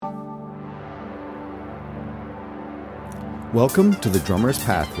Welcome to The Drummer's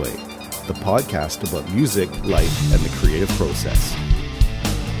Pathway, the podcast about music, life, and the creative process.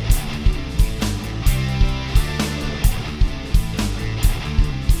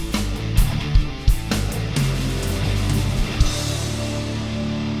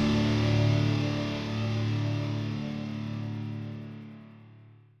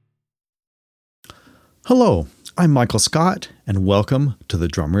 Hello, I'm Michael Scott, and welcome to the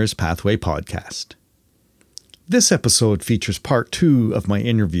Drummer's Pathway podcast. This episode features part 2 of my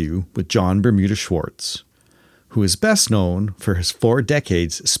interview with John Bermuda Schwartz, who is best known for his 4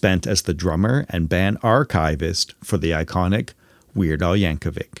 decades spent as the drummer and band archivist for the iconic Weird Al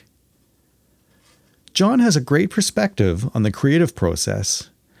Yankovic. John has a great perspective on the creative process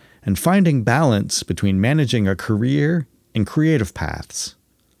and finding balance between managing a career and creative paths.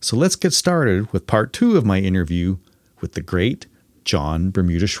 So let's get started with part 2 of my interview with the great John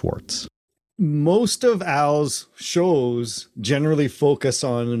Bermuda Schwartz. Most of Al's shows generally focus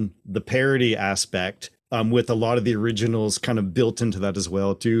on the parody aspect, with a lot of the originals kind of built into that as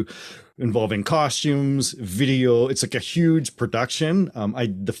well too, involving costumes, video. It's like a huge production.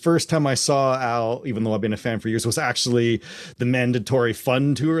 The first time I saw Al, even though I've been a fan for years, was actually the Mandatory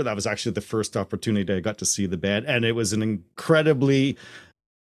Fun Tour. That was actually the first opportunity I got to see the band, and it was an incredibly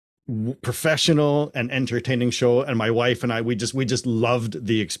professional and entertaining show, and my wife and I we just loved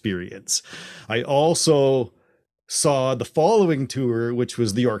the experience. I also saw the following tour, which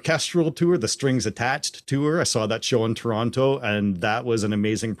was the orchestral tour, the Strings Attached tour. I saw that show in Toronto, and that was an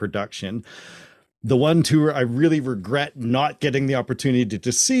amazing production. The one tour I really regret not getting the opportunity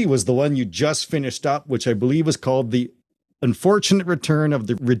to see was the one you just finished up, which I believe was called the Unfortunate Return of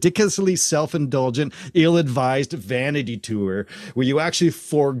the Ridiculously Self-Indulgent, Ill-Advised Vanity Tour, where you actually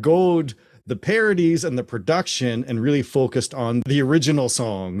foregoed the parodies and the production and really focused on the original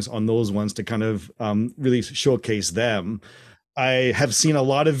songs, on those ones to kind of really showcase them. I have seen a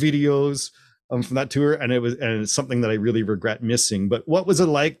lot of videos from that tour, and it's something that I really regret missing. But what was it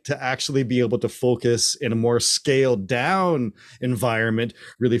like to actually be able to focus in a more scaled down environment,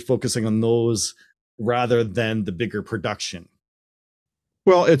 really focusing on those rather than the bigger production?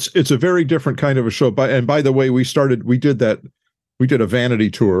 Well, it's a very different kind of a show. By the way, we did a vanity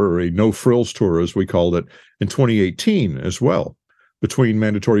tour, or a no frills tour, as we called it, in 2018 as well, between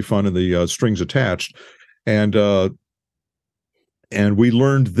Mandatory Fun and the Strings Attached, and we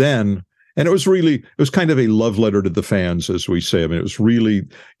learned then, and it was kind of a love letter to the fans, as we say. I mean, it was really,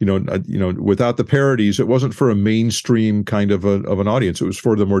 without the parodies, it wasn't for a mainstream kind of an audience. It was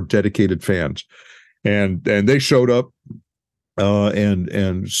for the more dedicated fans. And they showed up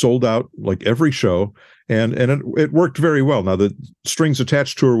and sold out like every show, and it worked very well. Now, the Strings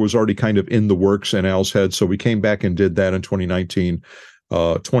Attached tour was already kind of in the works in Al's head, so we came back and did that in 2019.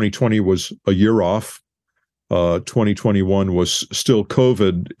 2020 was a year off. 2021 was still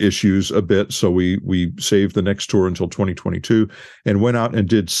COVID issues a bit, so we saved the next tour until 2022 and went out and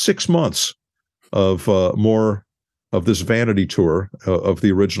did 6 months of more of this vanity tour of the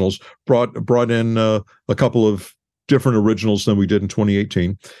originals, brought in a couple of different originals than we did in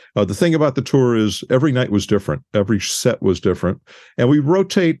 2018. The thing about the tour is every night was different. Every set was different. And we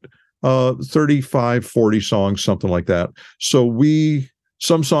rotate 35, 40 songs, something like that. So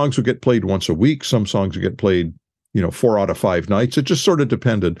some songs would get played once a week. Some songs would get played, 4 out of 5 nights. It just sort of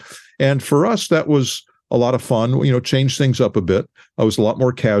depended. And for us, that was a lot of fun, changed things up a bit. I was a lot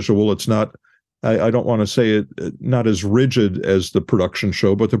more casual. It's not, I don't want to say it not as rigid as the production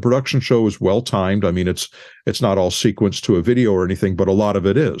show, but the production show is well timed. I mean, it's not all sequenced to a video or anything, but a lot of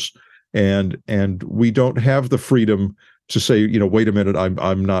it is. And we don't have the freedom to say, wait a minute,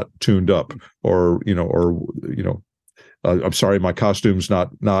 I'm not tuned up, or I'm sorry, my costume's not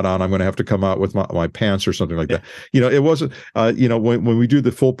on. I'm going to have to come out with my pants or something like that. It wasn't. When we do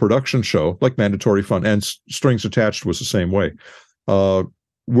the full production show, like Mandatory Fun and Strings Attached was the same way.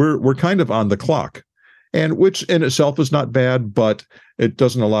 We're kind of on the clock, and which in itself is not bad, but it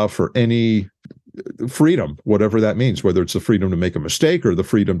doesn't allow for any freedom, whatever that means, whether it's the freedom to make a mistake, or the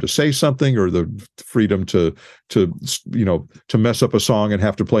freedom to say something, or the freedom to mess up a song and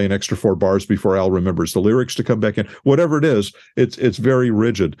have to play an extra 4 bars before Al remembers the lyrics to come back in. Whatever it is, it's very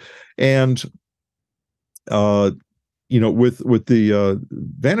rigid. And with the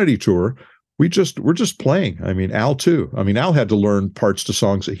vanity tour, we're just playing. I mean, Al too. I mean, Al had to learn parts to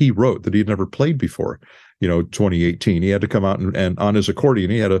songs that he wrote that he'd never played before. 2018, he had to come out and on his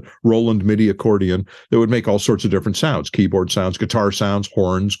accordion, he had a Roland MIDI accordion that would make all sorts of different sounds, keyboard sounds, guitar sounds,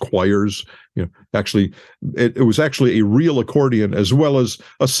 horns, choirs. Actually, it was actually a real accordion as well as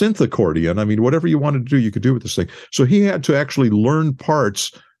a synth accordion. I mean, whatever you wanted to do, you could do with this thing. So he had to actually learn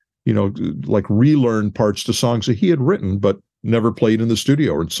parts like relearn parts to songs that he had written, but never played in the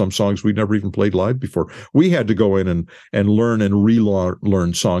studio, or some songs we'd never even played live before. We had to go in and learn and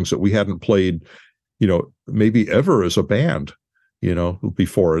relearn songs that we hadn't played, maybe ever as a band,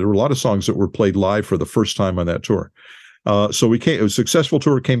 before. There were a lot of songs that were played live for the first time on that tour. So it was a successful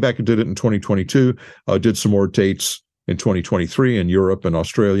tour, came back and did it in 2022, did some more dates in 2023 in Europe and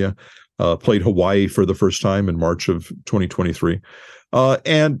Australia, played Hawaii for the first time in March of 2023.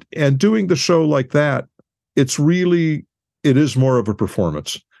 And doing the show like that, it is more of a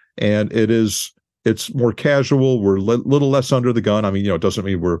performance, and it's more casual. We're a little less under the gun. I mean, it doesn't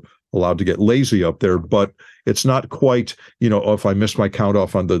mean we're allowed to get lazy up there, but it's not quite, if I miss my count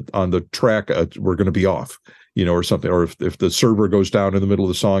off on the track, we're going to be off, or something. Or if the server goes down in the middle of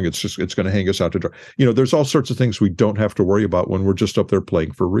the song, it's going to hang us out to dry. There's all sorts of things we don't have to worry about when we're just up there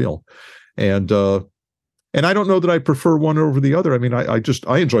playing for real. And I don't know that I prefer one over the other. I mean, I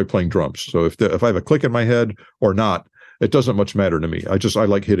enjoy playing drums. So if I have a click in my head or not, it doesn't much matter to me. I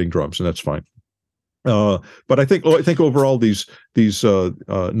like hitting drums, and that's fine. But I think overall these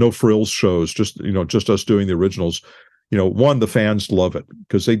no frills shows, just us doing the originals, one, the fans love it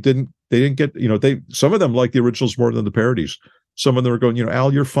because they didn't get, some of them like the originals more than the parodies. Some of them are going,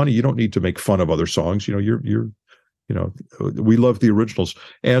 Al, you're funny. You don't need to make fun of other songs. We love the originals.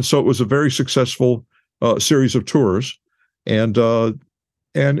 And so it was a very successful series of tours, and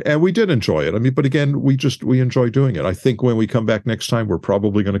we did enjoy it. I mean, but again, we enjoy doing it. I think when we come back next time, we're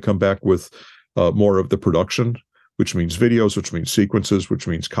probably going to come back with more of the production, which means videos, which means sequences, which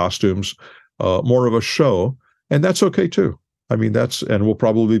means costumes, more of a show. And that's okay too. I mean, and we'll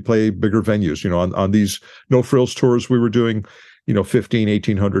probably play bigger venues, on these no frills tours we were doing,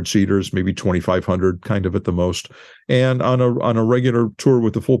 1,500-1,800 seaters, maybe 2,500 kind of at the most. And on a regular tour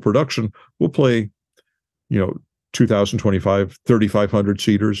with the full production, we'll play, 2,000, 3,500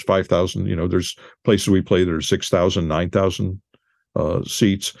 seaters, 5,000, there's places we play that are 6,000, 9,000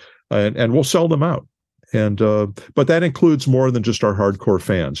 seats, and we'll sell them out. And but that includes more than just our hardcore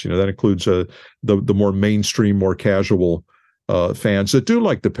fans. That includes the more mainstream, more casual fans that do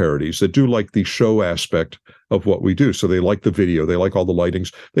like the parodies, that do like the show aspect of what we do. So they like the video, they like all the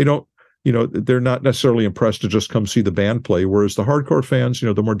lightings. They don't, they're not necessarily impressed to just come see the band play. Whereas the hardcore fans,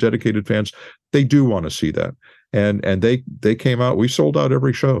 the more dedicated fans, they do want to see that. And they came out. We sold out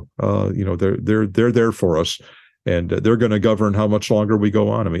every show. They're there for us, and they're going to govern how much longer we go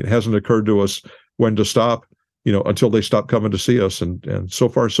on. I mean, it hasn't occurred to us when to stop, until they stop coming to see us. And so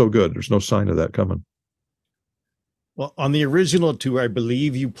far, so good. There's no sign of that coming. Well, on the original tour, I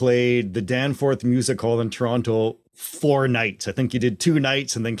believe you played the Danforth Music Hall in Toronto 4 nights. I think you did 2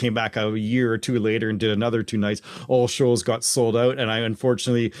 nights and then came back a year or 2 later and did another 2 nights. All shows got sold out, and I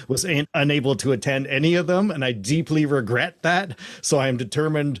unfortunately was unable to attend any of them, and I deeply regret that. So I am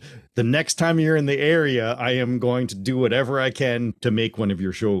determined the next time you're in the area, I am going to do whatever I can to make one of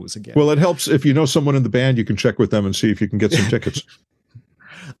your shows again. Well, it helps if you know someone in the band, you can check with them and see if you can get some tickets.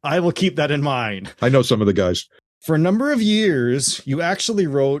 I will keep that in mind. I know some of the guys. For a number of years, you actually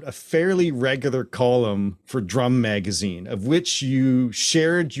wrote a fairly regular column for Drum Magazine, of which you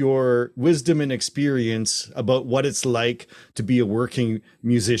shared your wisdom and experience about what it's like to be a working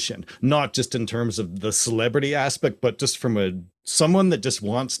musician, not just in terms of the celebrity aspect, but just from someone that just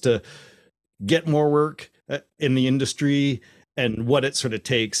wants to get more work in the industry and what it sort of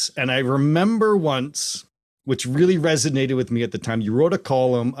takes. And I remember once, which really resonated with me at the time, you wrote a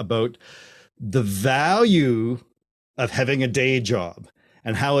column about the value of having a day job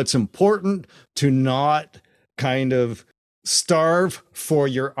and how it's important to not kind of starve for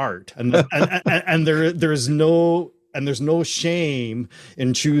your art. And there's no shame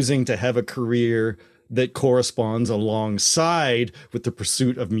in choosing to have a career that corresponds alongside with the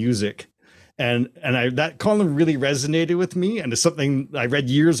pursuit of music. And that column really resonated with me, and it's something I read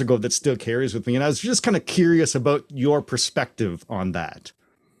years ago that still carries with me. And I was just kind of curious about your perspective on that.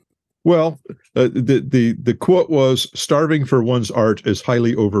 Well, the quote was, "Starving for one's art is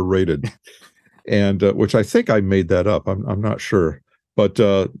highly overrated," and which I think I made that up. I'm not sure, but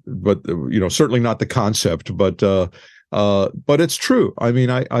certainly not the concept. But it's true. I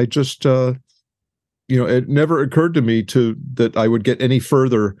mean, I just it never occurred to me that I would get any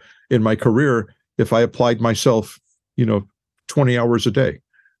further in my career if I applied myself 20 hours a day.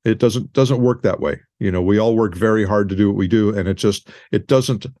 It doesn't work that way. We all work very hard to do what we do, and it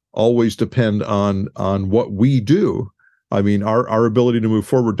doesn't always depend on what we do. I mean, our ability to move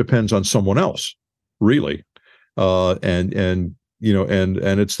forward depends on someone else, really. And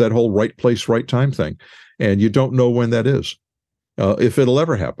it's that whole right place, right time thing. And you don't know when that is, if it'll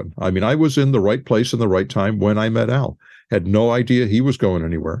ever happen. I mean, I was in the right place in the right time when I met Al. Had no idea he was going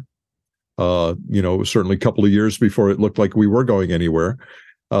anywhere. It was certainly a couple of years before it looked like we were going anywhere.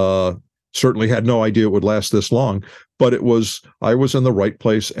 Certainly had no idea it would last this long, but I was in the right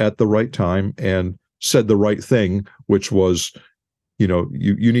place at the right time and said the right thing, which was,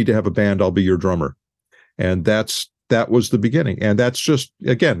 you need to have a band. I'll be your drummer. And that was the beginning. And that's just,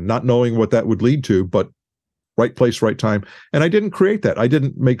 again, not knowing what that would lead to, but right place, right time. And I didn't create that. I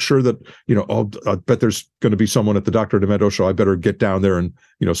didn't make sure that, I bet there's going to be someone at the Dr. Demento show. I better get down there and,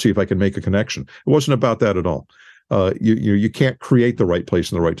 see if I can make a connection. It wasn't about that at all. You can't create the right place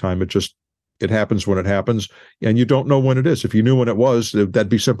and the right time. It happens when it happens, and you don't know when it is. If you knew when it was, that'd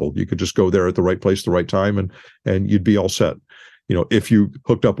be simple. You could just go there at the right place, the right time, and you'd be all set. If you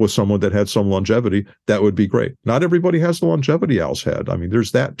hooked up with someone that had some longevity, that would be great. Not everybody has the longevity Al's had. I mean,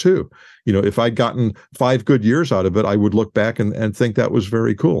 there's that too. If I'd gotten 5 good years out of it, I would look back and think that was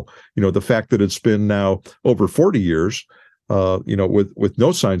very cool. The fact that it's been now over 40 years, with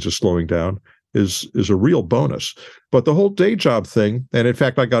no signs of slowing down is a real bonus. But the whole day job thing, and in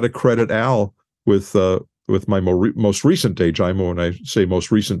fact, I got to credit Al with my most recent day job. When I say most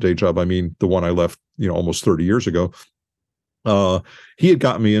recent day job, I mean the one I left, almost 30 years ago. He had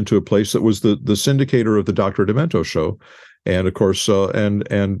gotten me into a place that was the syndicator of the Dr. Demento show. And of course,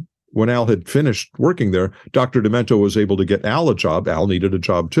 and when Al had finished working there, Dr. Demento was able to get Al a job. Al needed a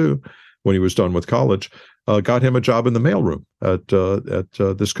job too when he was done with college. Got him a job in the mailroom at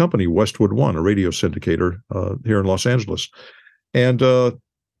this company, Westwood One, a radio syndicator here in Los Angeles. And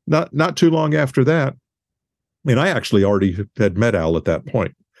not too long after that, I actually already had met Al at that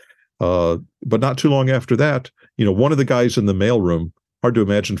point. But not too long after that, one of the guys in the mailroom, hard to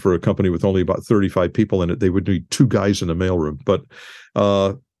imagine for a company with only about 35 people in it, they would need 2 guys in a mailroom. But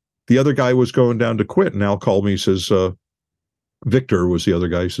the other guy was going down to quit, and Al called me, says, Victor was the other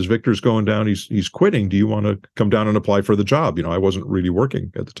guy. He says, Victor's going down. He's quitting. Do you want to come down and apply for the job? I wasn't really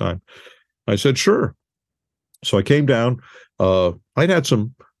working at the time. I said, sure. So I came down. I'd had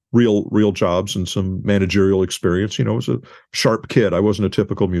some real jobs and some managerial experience. I was a sharp kid. I wasn't a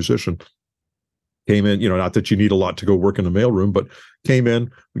typical musician. Came in, not that you need a lot to go work in the mailroom, but came in,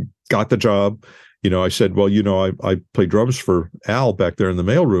 got the job. I said, well, I played drums for Al back there in the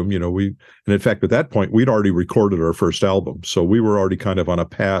mailroom. And in fact, at that point, we'd already recorded our first album. So we were already kind of on a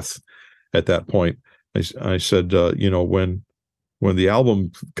path at that point. I said, when the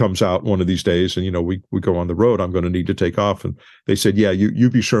album comes out one of these days and, we go on the road, I'm going to need to take off. And they said, yeah, you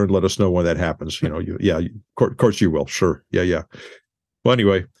be sure and let us know when that happens. Of course you will. Sure. Yeah. Well,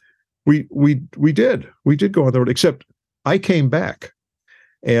 anyway, we did go on the road, except I came back.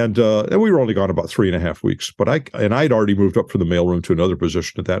 And we were only gone about 3.5 weeks, but I'd already moved up from the mailroom to another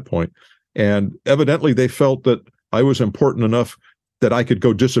position at that point. And evidently they felt that I was important enough that I could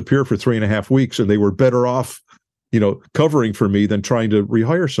go disappear for 3.5 weeks, and they were better off, covering for me than trying to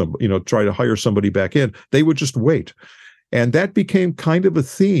try to hire somebody back in. They would just wait. And that became kind of a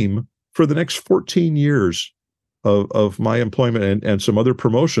theme for the next 14 years of my employment and some other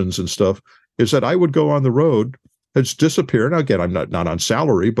promotions and stuff, is that I would go on the road. It's disappear. Now, again, I'm not on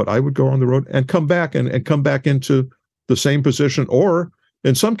salary, but I would go on the road and come back and come back into the same position. Or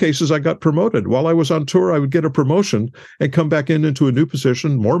in some cases, I got promoted. While I was on tour, I would get a promotion and come back into a new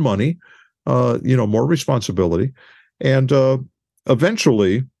position, more money, more responsibility. And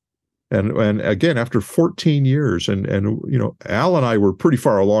eventually, and again, after 14 years, and Al and I were pretty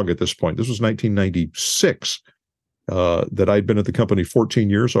far along at this point. This was 1996, that I'd been at the company 14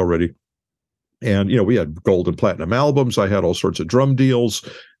 years already. And, we had gold and platinum albums. I had all sorts of drum deals.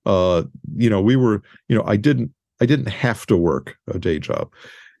 We were, I didn't have to work a day job.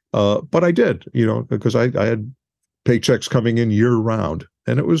 But I did, because I had paychecks coming in year round.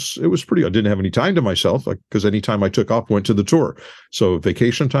 And it was pretty, I didn't have any time to myself, because any time I took off went to the tour. So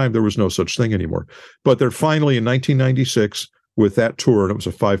vacation time, there was no such thing anymore. But there finally in 1996 with that tour, and it was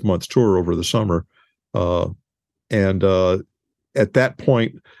a 5-month tour over the summer. And at that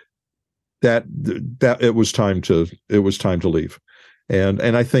point, that it was time to leave. And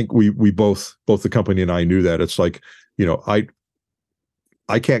I think we both the company and I knew that. It's like,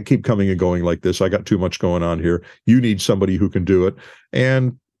 I can't keep coming and going like this. I got too much going on here. You need somebody who can do it.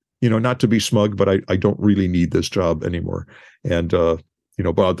 And, not to be smug, but I don't really need this job anymore. And,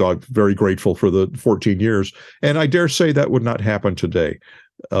 but I'm very grateful for the 14 years. And I dare say that would not happen today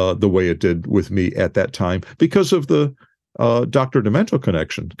the way it did with me at that time, because of the Dr. Demento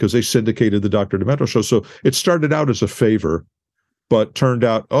connection, because they syndicated the Dr. Demento show. So it started out as a favor, but turned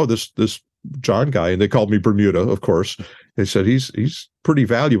out, this John guy, and they called me Bermuda, of course. They said, he's pretty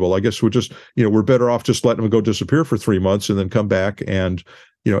valuable. I guess we're just, we're better off just letting him go disappear for 3 months and then come back and,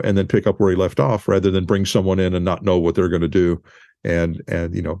 and then pick up where he left off, rather than bring someone in and not know what they're going to do, and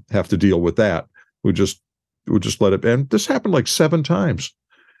have to deal with that. We just let it. And this happened like 7 times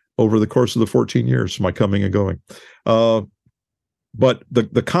over the course of the 14 years, my coming and going. But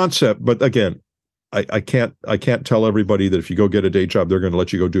the concept, but again, I can't tell everybody that if you go get a day job, they're going to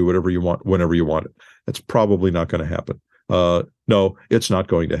let you go do whatever you want, whenever you want it. That's probably not going to happen. No, it's not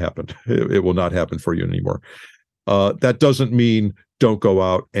going to happen. It will not happen for you anymore. That doesn't mean don't go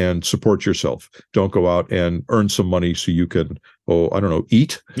out and support yourself. Don't go out and earn some money so you can,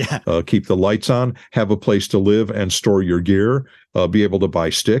 eat, keep the lights on, have a place to live and store your gear, be able to buy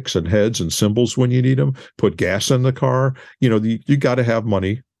sticks and heads and cymbals when you need them, put gas in the car. You got to have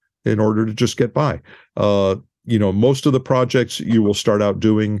money in order to just get by. Most of the projects you will start out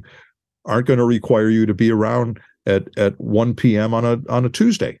doing aren't going to require you to be around at 1 p.m. on a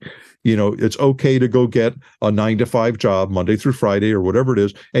Tuesday. It's okay to go get a 9-to-5 job Monday through Friday or whatever it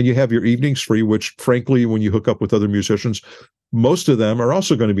is, and you have your evenings free, which frankly, when you hook up with other musicians, most of them are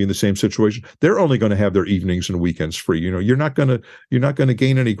also going to be in the same situation. They're only going to have their evenings and weekends free. You're not going to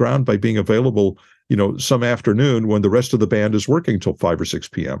gain any ground by being available, some afternoon when the rest of the band is working till 5 or 6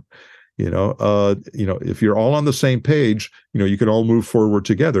 p.m. If you're all on the same page, you can all move forward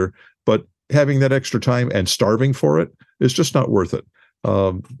together, but having that extra time and starving for it is just not worth it.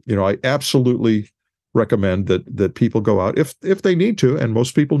 I absolutely recommend that people go out if they need to, and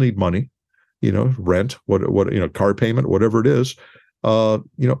most people need money, rent, car payment, whatever it is,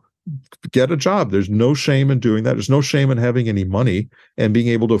 get a job. There's no shame in doing that. There's no shame in having any money and being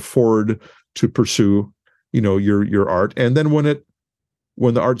able to afford to pursue, your art. And then when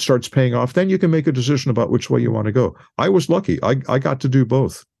the art starts paying off, then you can make a decision about which way you want to go. I was lucky. I got to do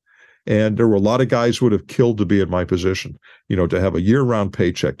both. And there were a lot of guys who would have killed to be in my position, to have a year-round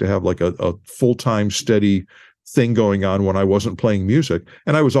paycheck, to have like a full-time steady thing going on when I wasn't playing music.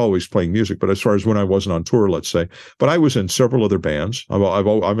 And I was always playing music, but as far as when I wasn't on tour, let's say. But I was in several other bands.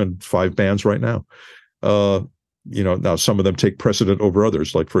 I'm in 5 bands right now. Now some of them take precedent over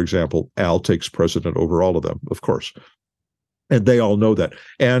others. Like, for example, Al takes precedent over all of them, of course. And they all know that.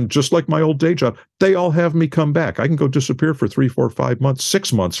 And just like my old day job, they all have me come back. I can go disappear for 3, 4, 5 months,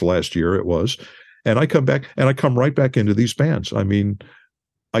 6 months last year it was. And I come back and I come right back into these bands. I mean,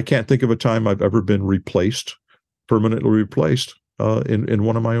 I can't think of a time I've ever been permanently replaced in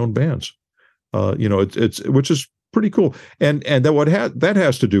one of my own bands. It's which is pretty cool. And that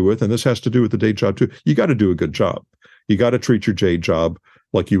has to do with, and this has to do with the day job too, you got to do a good job. You got to treat your day job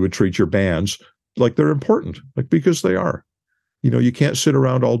like you would treat your bands, like they're important, like because they are. You can't sit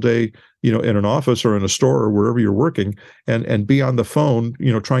around all day, in an office or in a store or wherever you're working and be on the phone,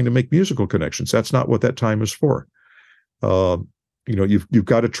 trying to make musical connections. That's not what that time is for. You've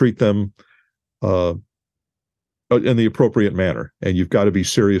got to treat them in the appropriate manner, and you've got to be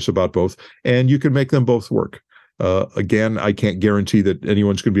serious about both, and you can make them both work. Again, I can't guarantee that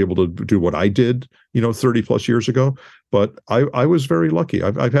anyone's going to be able to do what I did, 30 plus years ago, but I was very lucky.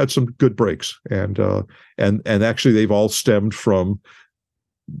 I've had some good breaks, and actually they've all stemmed from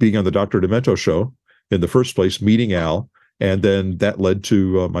being on the Dr. Demento show in the first place, meeting Al, and then that led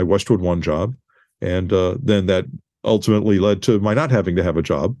to my Westwood One job, and then that ultimately led to my not having to have a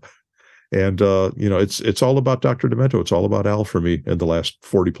job. And it's all about Dr. Demento. It's all about Al for me in the last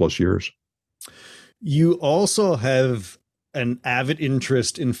 40 plus years. You also have an avid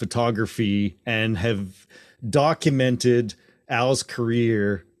interest in photography and have documented Al's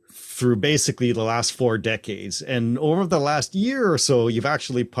career through basically the last 4 decades. And over the last year or so, you've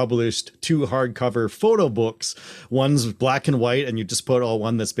actually published 2 hardcover photo books. One's black and white, and you just put all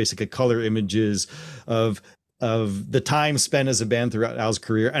one that's basically color images of the time spent as a band throughout Al's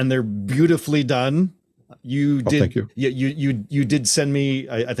career, and they're beautifully done. Thank you. You did send me,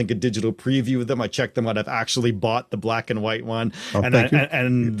 I think, a digital preview of them. I checked them out. I've actually bought the black and white one,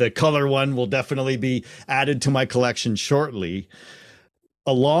 and the color one will definitely be added to my collection shortly.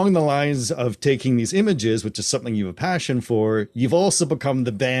 Along the lines of taking these images, which is something you have a passion for, you've also become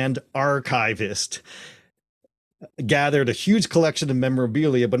the band archivist. Gathered a huge collection of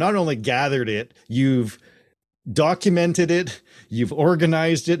memorabilia, but not only gathered it, you've documented it, you've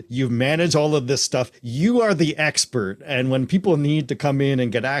organized it, you've managed all of this stuff. You are the expert. And when people need to come in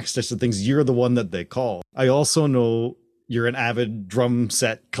and get access to things, you're the one that they call. I also know you're an avid drum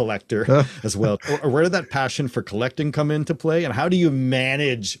set collector as well. Where did that passion for collecting come into play? And how do you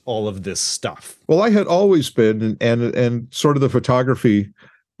manage all of this stuff? Well, I had always been, and sort of the photography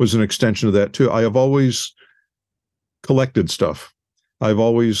was an extension of that too. I have always collected stuff. I've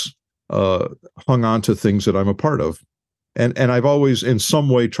always hung on to things that I'm a part of. And I've always in some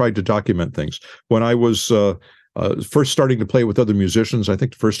way tried to document things. When I was first starting to play with other musicians. I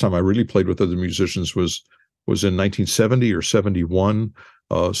think the first time I really played with other musicians was in 1970 or 71.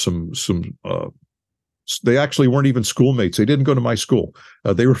 They actually weren't even schoolmates. They didn't go to my school.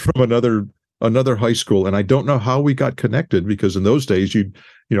 They were from another high school, and I don't know how we got connected, because in those days,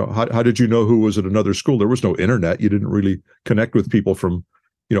 how did you know who was at another school? There was no internet. You didn't really connect with people from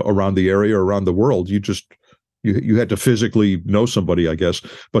around the area or around the world. You had to physically know somebody, I guess.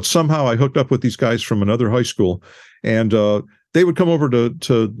 But somehow I hooked up with these guys from another high school, and they would come over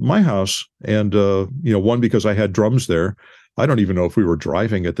to my house, and one, because I had drums there. I don't even know if we were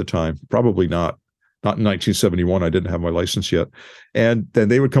driving at the time. Probably not. Not in 1971. I didn't have my license yet. And then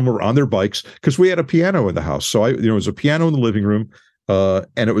they would come over on their bikes, because we had a piano in the house. So it was a piano in the living room, and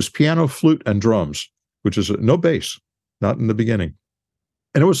it was piano, flute, and drums, which is no bass, not in the beginning.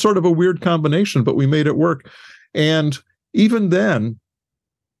 And it was sort of a weird combination, but we made it work. And even then,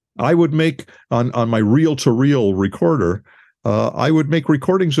 I would make on my reel-to-reel recorder, I would make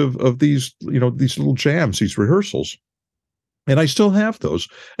recordings of these, these little jams, these rehearsals. And I still have those.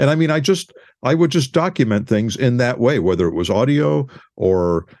 And I mean, I would just document things in that way, whether it was audio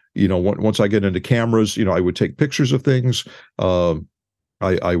or, once I get into cameras, I would take pictures of things.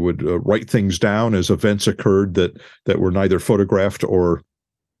 I would write things down as events occurred that were neither photographed or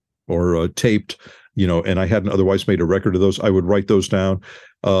taped, and I hadn't otherwise made a record of those. I would write those down.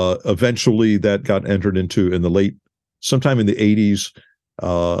 Eventually that got entered into sometime in the 80s.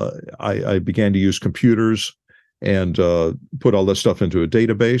 I began to use computers and put all this stuff into a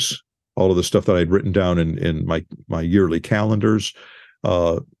database, all of the stuff that I'd written down in my yearly calendars.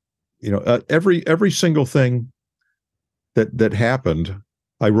 Every single thing that happened,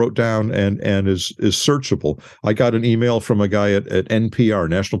 I wrote down and is searchable. I got an email from a guy at NPR,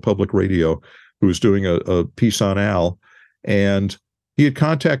 National Public Radio, who was doing a piece on Al, and he had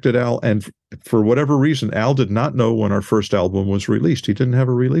contacted Al, and for whatever reason, Al did not know when our first album was released. He didn't have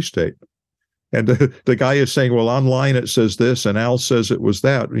a release date. And the guy is saying, well, online it says this, and Al says it was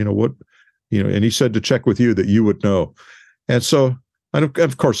that. And he said to check with you that you would know. And so,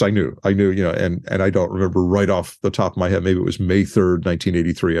 of course, I knew, and I don't remember right off the top of my head. Maybe it was May 3rd,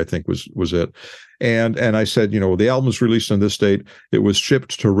 1983, I think was it. And I said, the album was released on this date. It was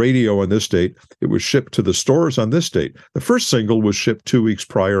shipped to radio on this date. It was shipped to the stores on this date. The first single was shipped 2 weeks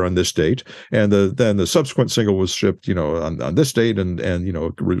prior on this date, and then the subsequent single was shipped, on this date, and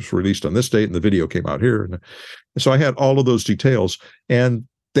it was released on this date, and the video came out here. And so I had all of those details, and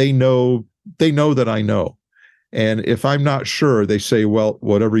they know that I know. And if I'm not sure, they say, well,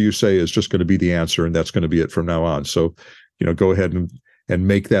 whatever you say is just going to be the answer, and that's going to be it from now on. So, go ahead and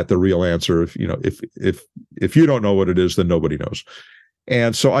make that the real answer. If you don't know what it is, then nobody knows.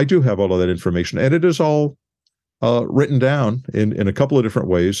 And so I do have all of that information, and it is all written down in a couple of different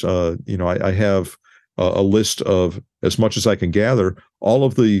ways. I have a list of, as much as I can gather, all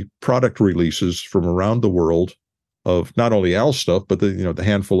of the product releases from around the world of not only Al stuff, but the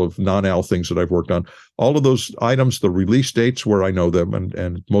handful of non-Al things that I've worked on. All of those items, the release dates where I know them,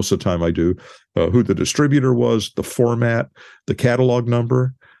 and most of the time I do, who the distributor was, the format, the catalog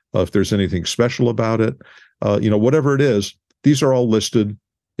number, if there's anything special about it, whatever it is, these are all listed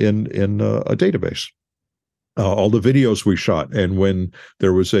in a database. All the videos we shot, and when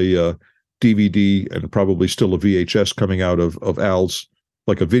there was a DVD and probably still a VHS coming out of Al's,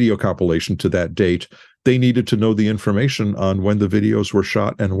 like a video compilation to that date, they needed to know the information on when the videos were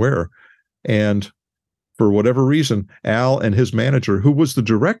shot and where. And for whatever reason, Al and his manager, who was the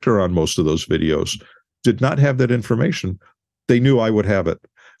director on most of those videos, did not have that information. They knew I would have it.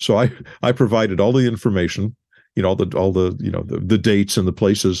 So I provided all the information, all the dates and the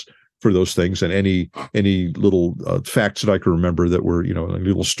places for those things, and any little facts that I could remember that were, like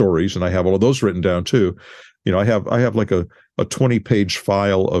little stories. And I have all of those written down too. I have like a 20-page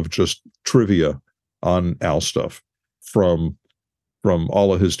file of just trivia on Al stuff, from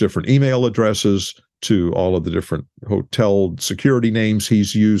all of his different email addresses to all of the different hotel security names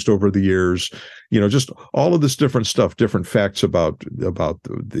he's used over the years, just all of this different stuff, different facts about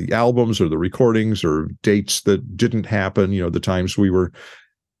the albums or the recordings or dates that didn't happen, the times we were,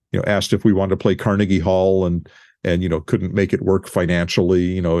 asked if we wanted to play Carnegie Hall and couldn't make it work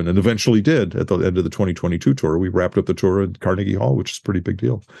financially, and eventually did at the end of the 2022 tour. We wrapped up the tour at Carnegie Hall, which is a pretty big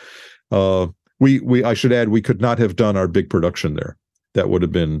deal. I should add, we could not have done our big production there. That would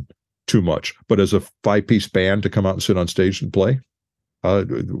have been too much. But as a 5-piece band to come out and sit on stage and play,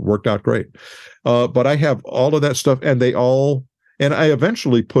 it worked out great. But I have all of that stuff, and I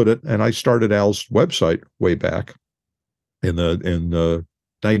eventually put it, and I started Al's website way back in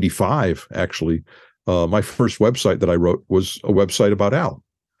 95, actually. My first website that I wrote was a website about Al.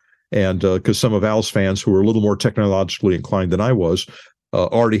 And because some of Al's fans who were a little more technologically inclined than I was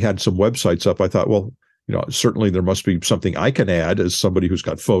already had some websites up, I thought, well, certainly there must be something I can add as somebody who's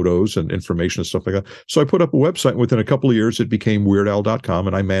got photos and information and stuff like that. So I put up a website, and within a couple of years, it became WeirdAl.com,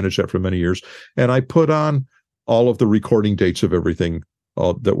 and I managed that for many years. And I put on all of the recording dates of everything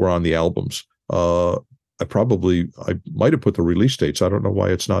that were on the albums. I might have put the release dates. I don't know why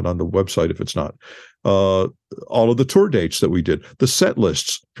it's not on the website if it's not. All of the tour dates that we did, the set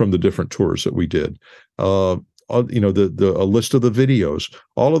lists from the different tours that we did, a list of the videos,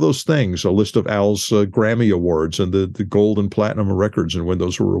 all of those things, a list of Al's Grammy Awards and the gold and platinum records and when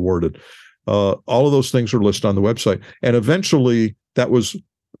those were awarded. All of those things are listed on the website. And eventually that was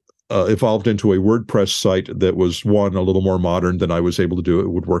evolved into a WordPress site that was, one, a little more modern than I was able to do. It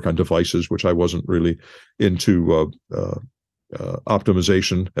would work on devices, which I wasn't really into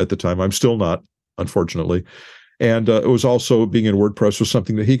optimization at the time. I'm still not, unfortunately. And it was also, being in WordPress was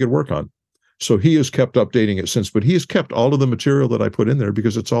something that he could work on. So he has kept updating it since, but he has kept all of the material that I put in there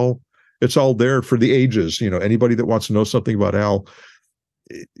because it's all there for the ages. Anybody that wants to know something about Al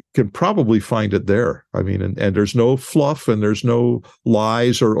can probably find it there. I mean, and there's no fluff and there's no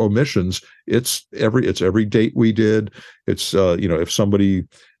lies or omissions. It's every date we did. It's if somebody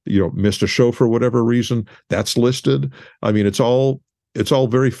missed a show for whatever reason, that's listed. I mean, it's all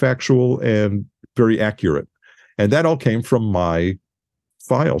very factual and very accurate. And that all came from my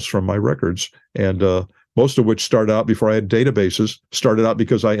files, from my records, and most of which started out, before I had databases, started out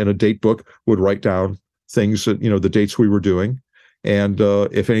because I, in a date book, would write down things that, the dates we were doing. And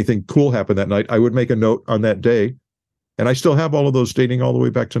if anything cool happened that night, I would make a note on that day. And I still have all of those dating all the way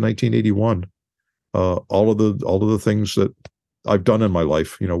back to 1981. All of the things that I've done in my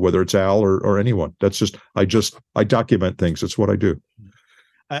life, whether it's Al or anyone. That's just I document things. It's what I do.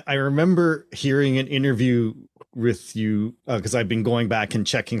 I remember hearing an interview with you because I've been going back and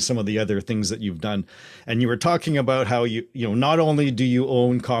checking some of the other things that you've done, and you were talking about how you not only do you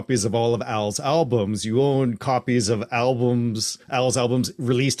own copies of all of Al's albums, you own copies of Al's albums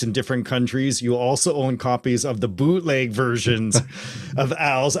released in different countries. You also own copies of the bootleg versions of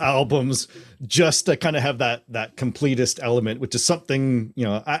Al's albums, just to kind of have that completist element, which is something,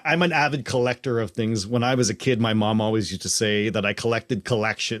 I'm an avid collector of things. When I was a kid, my mom always used to say that I collected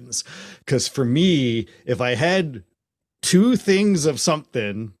collections, because for me, if I had two things of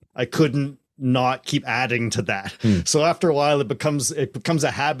something, I couldn't not keep adding to that. So after a while, it becomes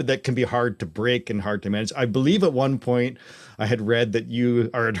a habit that can be hard to break and hard to manage. I believe at one point I had read that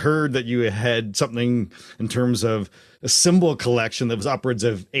had heard that you had something in terms of a symbol collection that was upwards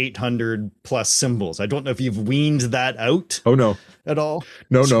of 800 plus symbols. I don't know if you've weaned that out. Oh, no. At all?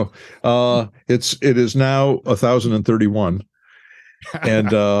 No. It is now 1,031.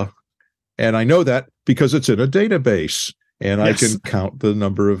 And I know that because it's in a database, and yes, I can count the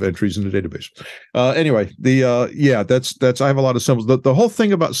number of entries in the database. Anyway, that's I have a lot of symbols. The whole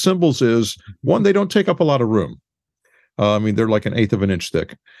thing about symbols is, one, they don't take up a lot of room. I mean, they're like 1/8 of an inch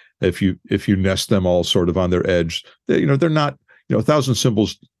thick. If you nest them all sort of on their edge, they're not, 1,000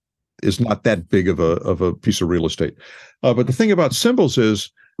 symbols is not that big of a piece of real estate. But the thing about symbols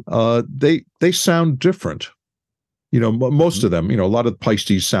is they sound different. Most of them, a lot of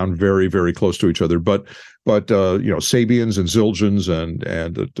Pisces sound very, very close to each other, but Sabians and Zildjians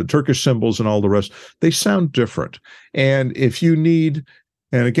and the Turkish symbols and all the rest, they sound different. And if you need,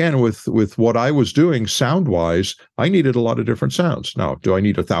 and again, with what I was doing sound wise, I needed a lot of different sounds. Now, do I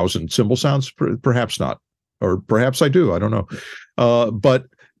need 1,000 symbol sounds? Perhaps not, or perhaps I do. I don't know. But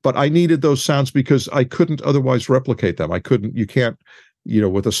I needed those sounds because I couldn't otherwise replicate them. You can't.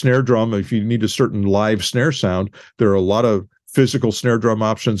 With a snare drum, if you need a certain live snare sound, there are a lot of physical snare drum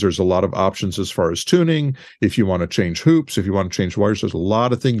options. There's a lot of options as far as tuning. If you want to change hoops, if you want to change wires, there's a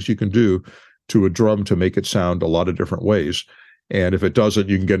lot of things you can do to a drum to make it sound a lot of different ways. And if it doesn't,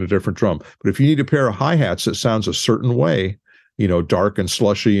 you can get a different drum. But if you need a pair of hi-hats that sounds a certain way, dark and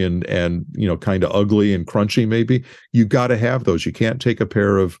slushy and kind of ugly and crunchy, maybe, you got to have those. You can't take a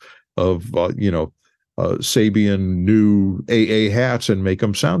pair of Sabian new AA hats and make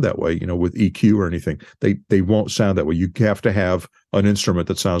them sound that way, with EQ or anything. They won't sound that way. You have to have an instrument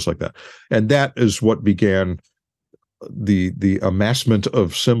that sounds like that. And that is what began the amassment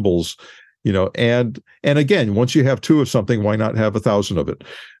of symbols, and again, once you have 2 of something, why not have 1,000 of it?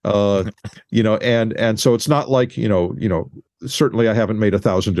 And so it's not like, certainly I haven't made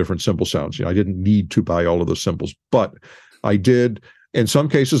 1,000 different symbol sounds. I didn't need to buy all of those symbols, but I did. In some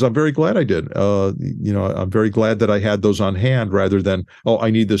cases, I'm very glad I did. I'm very glad that I had those on hand rather than, I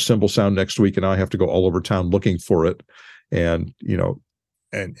need this symbol sound next week and I have to go all over town looking for it. And,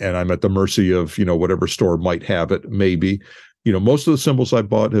 and I'm at the mercy of, whatever store might have it, maybe. most of the cymbals I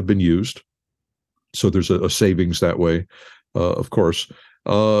bought have been used, so there's a savings that way, of course.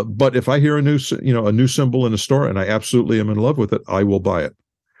 But if I hear a new cymbal in a store and I absolutely am in love with it, I will buy it.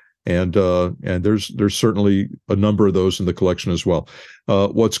 And there's certainly a number of those in the collection as well.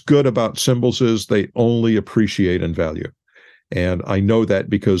 What's good about cymbals is they only appreciate in value, and I know that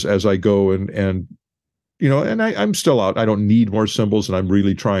because as I go and I'm still out. I don't need more cymbals, and I'm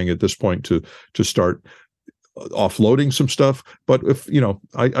really trying at this point to start offloading some stuff. But if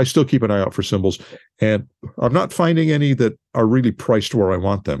I still keep an eye out for cymbals, and I'm not finding any that are really priced where I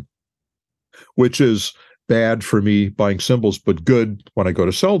want them, which is bad for me buying cymbals, but good when I go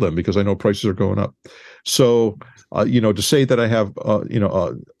to sell them because I know prices are going up. So, to say that I have,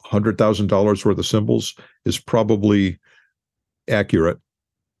 $100,000 worth of cymbals is probably accurate,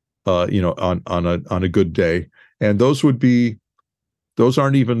 on a good day. And those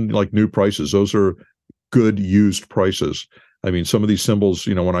aren't even like new prices. Those are good used prices. I mean, some of these cymbals,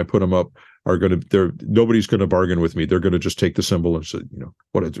 when I put them up, nobody's going to bargain with me. They're going to just take the cymbal and say,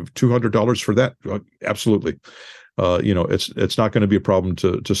 what, $200 for that? Absolutely. It's not going to be a problem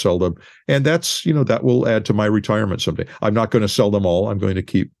to sell them. And that's, that will add to my retirement someday. I'm not going to sell them all. I'm going to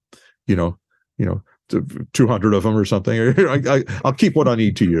keep, 200 of them or something. I'll keep what I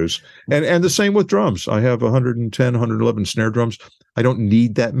need to use. And the same with drums. I have 110, 111 snare drums. I don't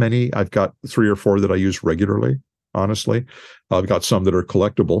need that many. I've got 3 or 4 that I use regularly, honestly. I've got some that are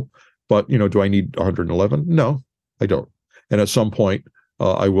collectible. But, do I need 111? No, I don't. And at some point,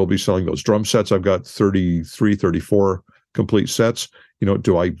 I will be selling those drum sets. I've got 33, 34 complete sets.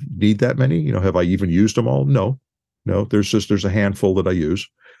 Do I need that many? Have I even used them all? No. There's a handful that I use.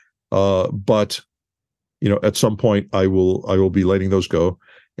 But, at some point I will be letting those go.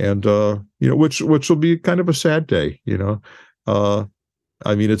 And, which will be kind of a sad day, I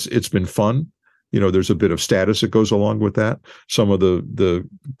mean, it's been fun. There's a bit of status that goes along with that. Some of the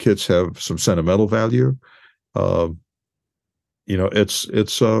kits have some sentimental value. It's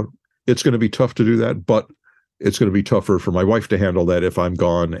going to be tough to do that, but it's going to be tougher for my wife to handle that if I'm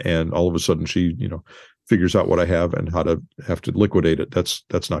gone and all of a sudden she, figures out what I have and how to have to liquidate it. That's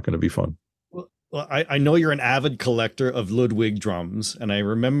not going to be fun. Well, I know you're an avid collector of Ludwig drums, and I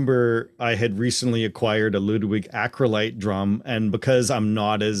remember I had recently acquired a Ludwig Acrolite drum, and because I'm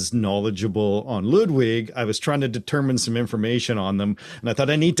not as knowledgeable on Ludwig, I was trying to determine some information on them, and I thought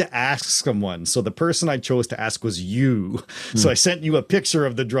I need to ask someone. So the person I chose to ask was you. So I sent you a picture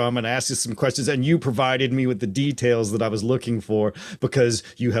of the drum and asked you some questions, and you provided me with the details that I was looking for because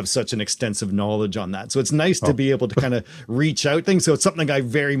you have such an extensive knowledge on that. So it's nice to be able to kind of reach out things. So it's something I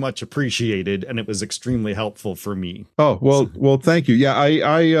very much appreciated, and it was extremely helpful for me. Oh, well, thank you.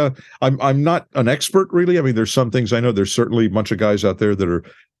 Yeah, I'm not an expert really. I mean, there's some things I know. There's certainly a bunch of guys out there that are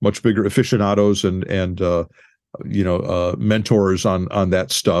much bigger aficionados and mentors on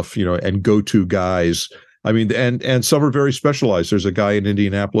that stuff, and go-to guys. I mean, and some are very specialized. There's a guy in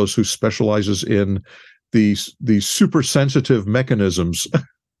Indianapolis who specializes in these super sensitive mechanisms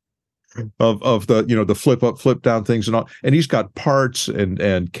of the the flip up, flip down things and all, and he's got parts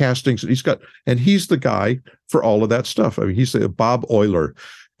and castings, and he's the guy for all of that stuff. I mean, he's Bob Euler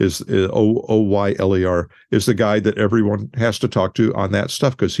is Oyler is the guy that everyone has to talk to on that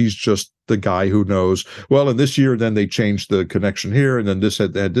stuff because he's just the guy who knows. Well, and this year then they changed the connection here, and then this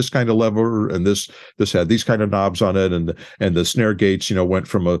had this kind of lever, and this had these kind of knobs on it, and the snare gates went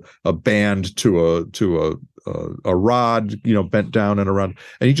from a band to a rod bent down and around,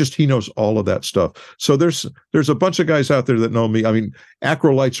 and he knows all of that stuff. So there's a bunch of guys out there that know me. I mean,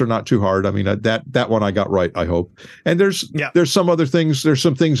 acrolites are not too hard. I mean, that one I got right, I hope. And there's some other things. There's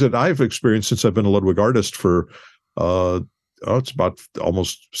some things that I've experienced since I've been a Ludwig artist for it's about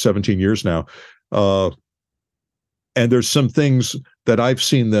almost 17 years now. And there's some things that I've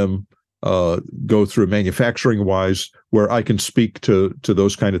seen them go through manufacturing wise where I can speak to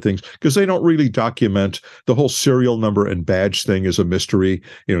those kind of things because they don't really document the whole serial number and badge thing is a mystery.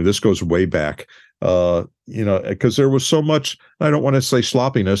 This goes way back, because there was so much, I don't want to say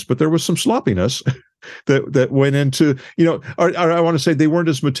sloppiness, but there was some sloppiness that went into, or I want to say they weren't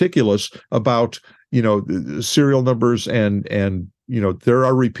as meticulous about, serial numbers and there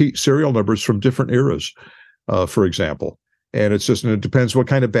are repeat serial numbers from different eras, for example. And it's just, it depends what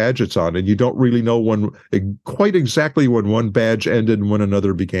kind of badge it's on. And you don't really know quite exactly when one badge ended and when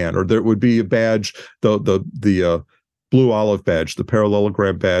another began. Or there would be a badge, the blue olive badge, the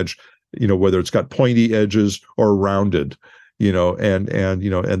parallelogram badge, whether it's got pointy edges or rounded, and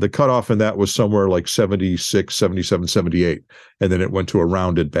the cutoff in that was somewhere like 76, 77, 78. And then it went to a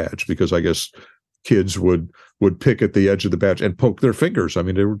rounded badge because I guess kids would pick at the edge of the badge and poke their fingers. I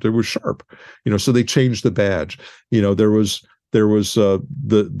mean, they were sharp, so they changed the badge. There was There was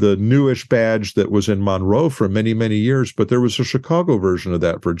the newish badge that was in Monroe for many, many years, but there was a Chicago version of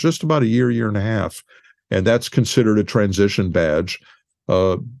that for just about a year and a half. And that's considered a transition badge.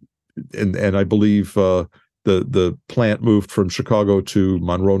 And I believe the plant moved from Chicago to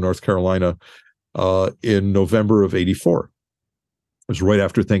Monroe, North Carolina, in November of '84. It was right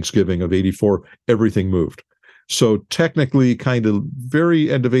after Thanksgiving of '84. Everything moved. So technically, kind of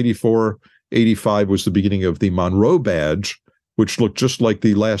very end of '84, '85 was the beginning of the Monroe badge, which looked just like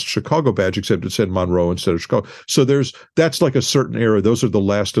the last Chicago badge, except it said Monroe instead of Chicago. So that's like a certain era. Those are the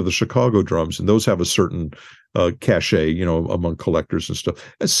last of the Chicago drums, and those have a certain cachet, among collectors and stuff.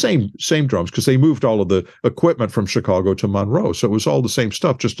 And same drums, because they moved all of the equipment from Chicago to Monroe. So it was all the same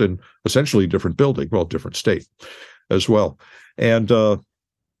stuff, just in essentially a different building, well, different state as well. And so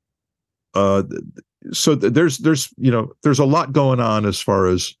there's a lot going on as far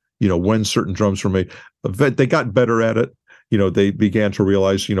as, when certain drums were made. They got better at it. They began to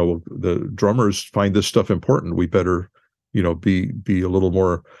realize, the drummers find this stuff important. We better, be a little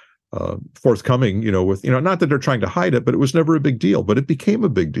more forthcoming, with, not that they're trying to hide it, but it was never a big deal. But it became a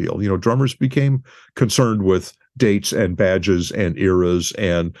big deal. Drummers became concerned with dates and badges and eras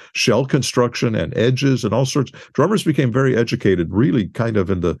and shell construction and edges and all sorts. Drummers became very educated, really kind of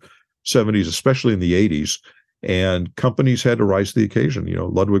in the '70s, especially in the '80s. And companies had to rise to the occasion.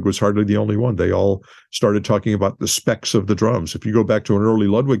 Ludwig was hardly the only one. They all started talking about the specs of the drums. If you go back to an early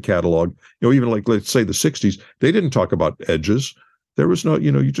Ludwig catalog, even like, let's say, the '60s, they didn't talk about edges. There was no,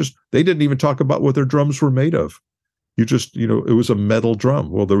 they didn't even talk about what their drums were made of. It was a metal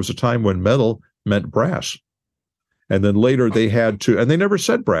drum. Well, there was a time when metal meant brass. And then later they had to, and they never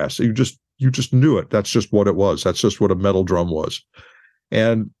said brass. You just knew it. That's just what it was. That's just what a metal drum was.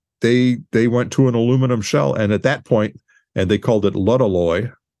 And they went to an aluminum shell, and at that point, and they called it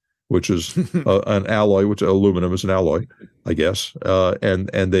Ludalloy, which is an alloy, which aluminum is an alloy, I guess. And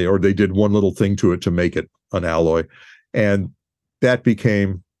they did one little thing to it to make it an alloy, and that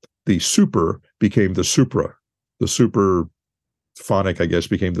became the supra. The superphonic, I guess,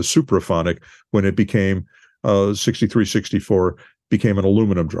 became the supraphonic when it became 63, 64 became an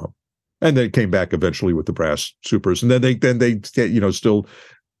aluminum drum, and then it came back eventually with the brass supers, and then they still.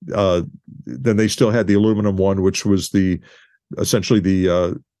 Then they still had the aluminum one, which was the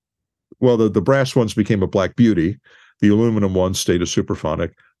brass ones became a Black Beauty. The aluminum ones stayed a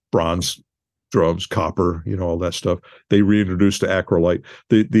superphonic. Bronze drums, copper, all that stuff. They reintroduced the acrolite.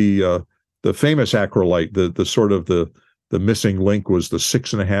 The famous acrolite, the sort of the missing link was the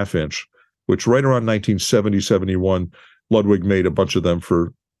 6.5 inch, which right around 1970, 71, Ludwig made a bunch of them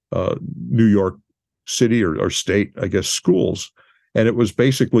for New York City or state, I guess, schools. And it was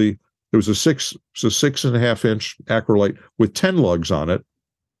basically, it was a 6.5 inch acrolite with 10 lugs on it.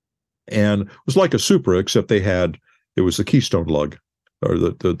 And it was like a Supra, except it was the Keystone lug, or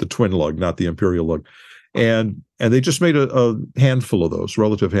the twin lug, not the Imperial lug. And they just made a handful of those,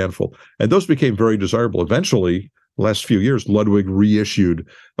 relative handful. And those became very desirable. Eventually, the last few years, Ludwig reissued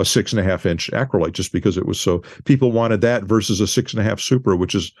a 6.5 inch acrolite just because it was so, people wanted that versus a 6.5 Supra,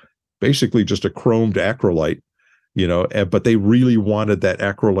 which is basically just a chromed acrolite. But they really wanted that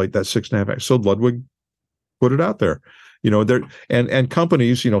acrolite, that 6.5. So Ludwig put it out there, and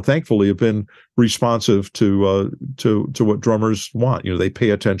companies, thankfully have been responsive to what drummers want. They pay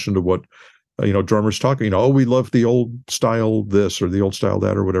attention to what, drummers talking, we love the old style this or the old style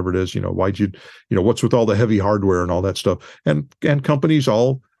that or whatever it is. Why'd you, what's with all the heavy hardware and all that stuff? And companies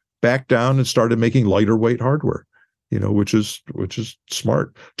all backed down and started making lighter weight hardware. Which is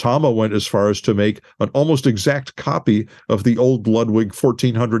smart. Tama went as far as to make an almost exact copy of the old Ludwig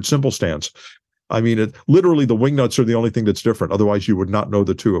 1400 cymbal stands. I mean, literally the wing nuts are the only thing that's different. Otherwise, you would not know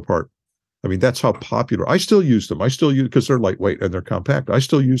the two apart. I mean, that's how popular. I still use them. Because they're lightweight and they're compact. I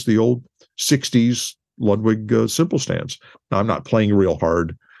still use the old 60s Ludwig cymbal stands. Now, I'm not playing real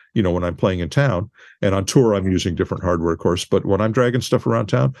hard, when I'm playing in town. And on tour, I'm using different hardware, of course. But when I'm dragging stuff around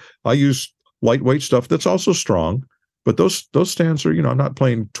town, I use lightweight stuff that's also strong. But those stands are, I'm not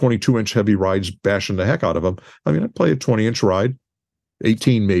playing 22 inch heavy rides, bashing the heck out of them. I mean, I play a 20 inch ride,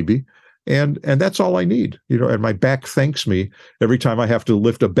 18 maybe, and that's all I need, and my back thanks me every time I have to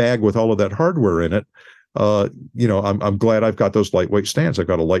lift a bag with all of that hardware in it. I'm glad I've got those lightweight stands. I've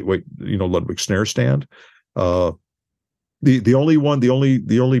got a lightweight, Ludwig snare stand. The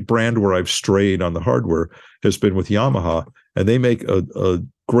only brand where I've strayed on the hardware has been with Yamaha, and they make a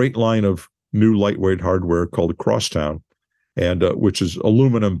great line of new lightweight hardware called Crosstown, and which is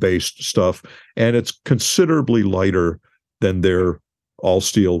aluminum based stuff, and it's considerably lighter than their all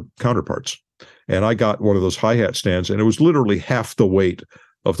steel counterparts. And I got one of those hi-hat stands, and it was literally half the weight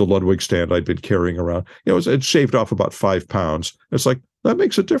the Ludwig stand I'd been carrying around. It shaved off about 5 pounds. It's like, that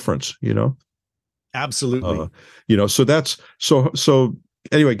makes a difference, Absolutely. So that's so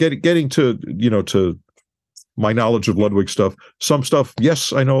anyway, getting to, to my knowledge of Ludwig stuff. Some stuff,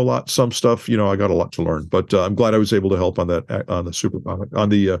 yes, I know a lot. Some stuff, I got a lot to learn. But I'm glad I was able to help on that, on the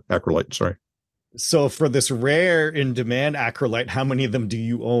acrolite. Sorry. So for this rare in demand acrolite, how many of them do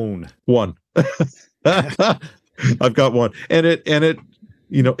you own? One. I've got one, and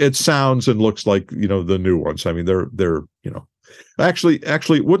it sounds and looks like the new ones. I mean, they're actually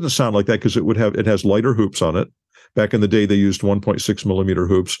it wouldn't sound like that because it has lighter hoops on it. Back in the day, they used 1.6 millimeter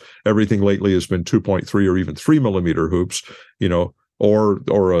hoops. Everything lately has been 2.3 or even 3 millimeter hoops, or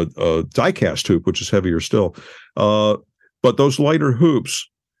a die cast hoop, which is heavier still. But those lighter hoops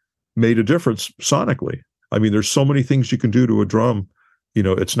made a difference sonically. I mean, there's so many things you can do to a drum.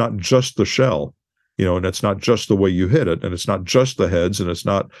 It's not just the shell, and it's not just the way you hit it, and it's not just the heads, and it's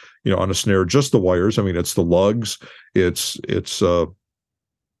not, on a snare, just the wires. I mean, it's the lugs, and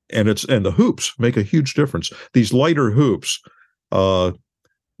the hoops make a huge difference. These lighter hoops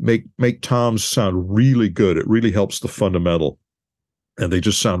make toms sound really good. It really helps the fundamental, and they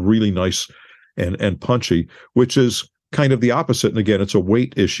just sound really nice and punchy, which is kind of the opposite. And again, it's a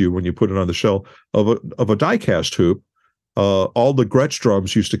weight issue when you put it on the shell of a die cast hoop. All the Gretsch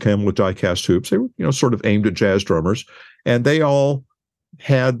drums used to come with die cast hoops. They were, sort of aimed at jazz drummers, and they all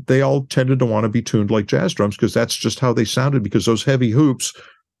tended to want to be tuned like jazz drums because that's just how they sounded, because those heavy hoops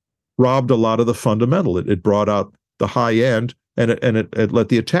robbed a lot of the fundamental. It brought out the high end, and it let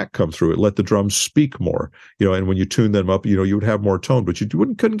the attack come through. It let the drums speak more, and when you tune them up, you would have more tone, but you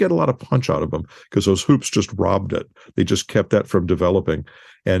couldn't get a lot of punch out of them because those hoops just robbed it. They just kept that from developing.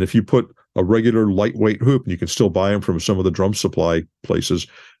 And if you put a regular lightweight hoop, and you can still buy them from some of the drum supply places,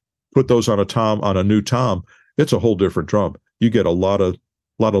 put those on a new tom, it's a whole different drum. You get a lot of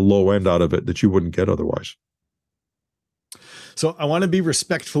low end out of it that you wouldn't get otherwise. So I want to be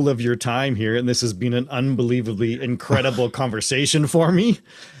respectful of your time here, and this has been an unbelievably incredible conversation for me,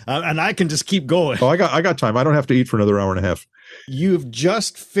 and I can just keep going. Oh, I got time. I don't have to eat for another hour and a half. You've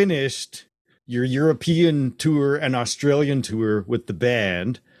just finished your European tour and Australian tour with the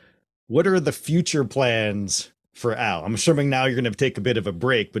band. What are the future plans for Al? I'm assuming now you're going to take a bit of a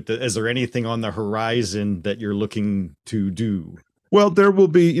break, but is there anything on the horizon that you're looking to do? Well, there will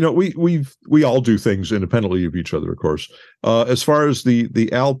be, we all do things independently of each other, of course. As far as the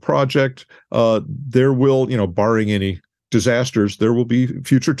Al project, there will, barring any disasters, there will be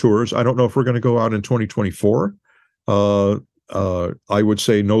future tours. I don't know if we're going to go out in 2024. I would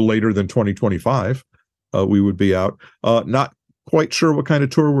say no later than 2025, we would be out. Not quite sure what kind of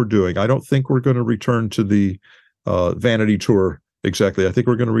tour we're doing. I don't think we're going to return to the Vanity tour exactly. I think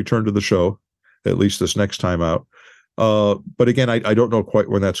we're going to return to the show, at least this next time out. But again, I don't know quite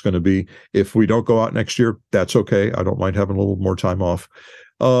when that's going to be. If we don't go out next year, that's okay. I don't mind having a little more time off.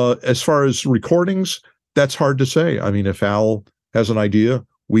 As far as recordings, that's hard to say. I mean, if Al has an idea,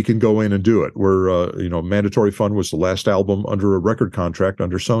 we can go in and do it. We're, Mandatory Fun was the last album under a record contract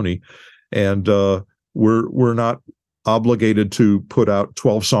under Sony, and we're not obligated to put out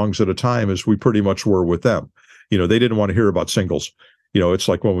 12 songs at a time as we pretty much were with them. They didn't want to hear about singles. It's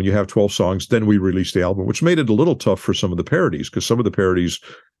like, well, when you have 12 songs, then we release the album, which made it a little tough for some of the parodies, because some of the parodies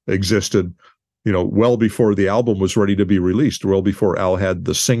existed, well before the album was ready to be released, well before Al had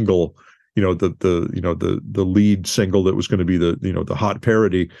the single, the lead single that was going to be the hot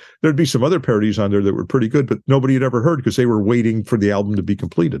parody. There'd be some other parodies on there that were pretty good, but nobody had ever heard because they were waiting for the album to be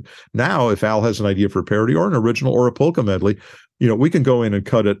completed. Now, if Al has an idea for a parody or an original or a polka medley, we can go in and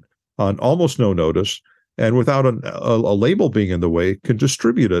cut it on almost no notice, and without a label being in the way, can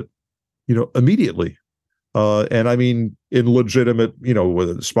distribute it, immediately. And I mean, in legitimate,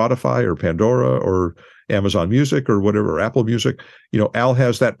 whether it's Spotify or Pandora or Amazon Music or whatever, or Apple Music, Al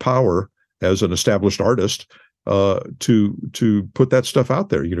has that power as an established artist to put that stuff out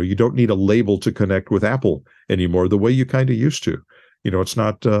there. You don't need a label to connect with Apple anymore the way you kind of used to. It's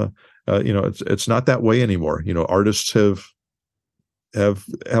not it's not that way anymore. Artists have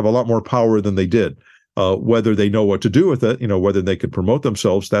a lot more power than they did. Whether they know what to do with it, whether they could promote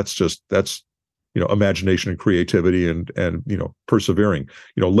themselves, that's imagination and creativity and persevering.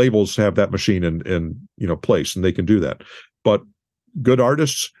 Labels have that machine in place, and they can do that. But good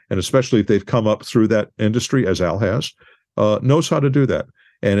artists, and especially if they've come up through that industry, as Al has, knows how to do that.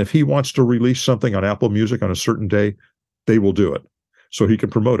 And if he wants to release something on Apple Music on a certain day, they will do it, so he can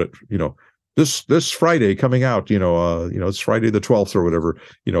promote it. This Friday coming out, it's Friday the 12th or whatever,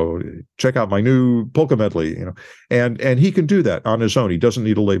 check out my new polka medley, and he can do that on his own. He doesn't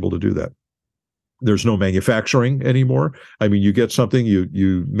need a label to do that. There's no manufacturing anymore. I mean, you get something,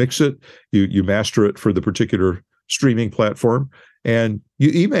 you mix it, you master it for the particular streaming platform, and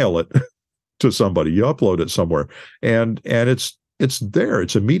you email it to somebody, you upload it somewhere, and it's there,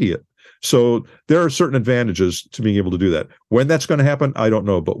 it's immediate. So there are certain advantages to being able to do that. When that's going to happen, I don't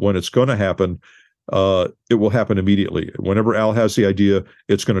know, but when it's going to happen, it will happen immediately. Whenever Al has the idea,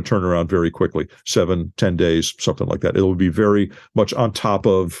 it's going to turn around very quickly, 7-10 days, something like that. It'll be very much on top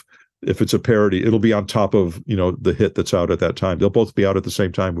of, if it's a parody, it'll be on top of, the hit that's out at that time. They'll both be out at the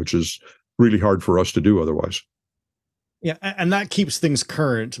same time, which is really hard for us to do otherwise. Yeah, and that keeps things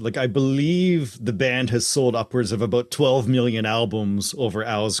current. Like, I believe the band has sold upwards of about 12 million albums over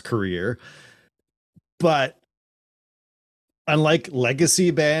Al's career. But unlike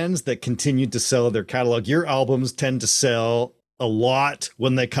legacy bands that continue to sell their catalog, your albums tend to sell a lot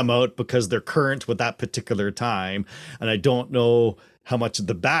when they come out because they're current with that particular time. And I don't know how much of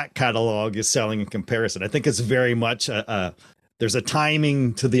the back catalog is selling in comparison. I think it's very much there's a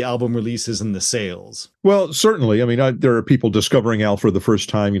timing to the album releases and the sales. Well, certainly. I mean, there are people discovering Al for the first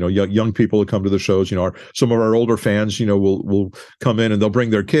time. Young people who come to the shows. Some of our older fans, will come in and they'll bring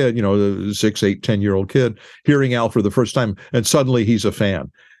their kid, the 6, 8, 10-year-old kid, hearing Al for the first time, and suddenly he's a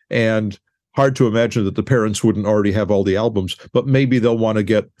fan. And hard to imagine that the parents wouldn't already have all the albums, but maybe they'll want to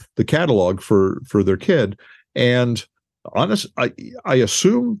get the catalog for their kid. And I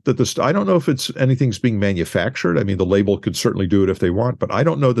assume that I don't know if anything's being manufactured. I mean, the label could certainly do it if they want, but I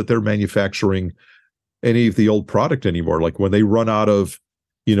don't know that they're manufacturing any of the old product anymore. Like when they run out of,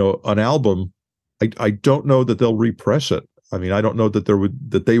 an album, I don't know that they'll repress it. I mean, I don't know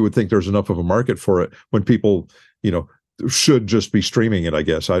that they would think there's enough of a market for it when people, should just be streaming it, I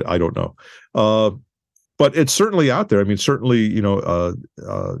guess. I don't know. But it's certainly out there. I mean, certainly,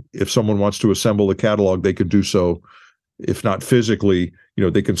 if someone wants to assemble a catalog, they could do so. If not physically,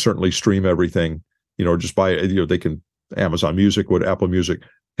 they can certainly stream everything, just buy it. They can, Amazon Music, Apple Music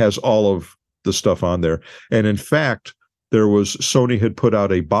has all of the stuff on there. And in fact, Sony had put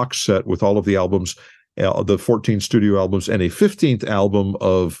out a box set with all of the albums, the 14 studio albums, and a 15th album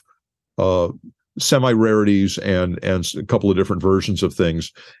of semi-rarities and a couple of different versions of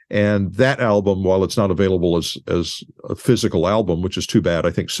things. And that album, while it's not available as a physical album, which is too bad, I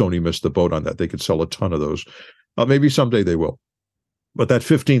think Sony missed the boat on that. They could sell a ton of those. Maybe someday they will. But that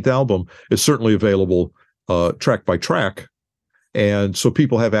 15th album is certainly available track by track. And so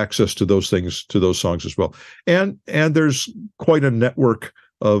people have access to those things, to those songs as well. And there's quite a network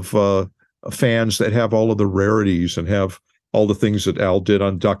of fans that have all of the rarities and have all the things that Al did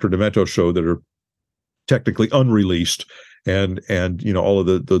on Dr. Demento's show that are technically unreleased. And all of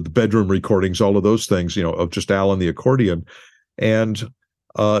the bedroom recordings, all of those things, of just Al and the accordion. And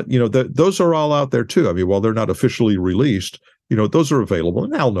those are all out there too. I mean, while they're not officially released, those are available,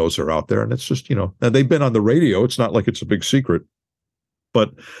 and Al knows they're out there, and it's just, and they've been on the radio. It's not like it's a big secret,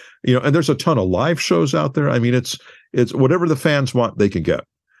 but, and there's a ton of live shows out there. I mean, it's whatever the fans want, they can get,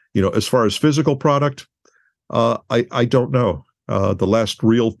 as far as physical product. I don't know. The last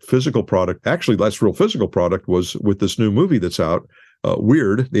real physical product was with this new movie that's out,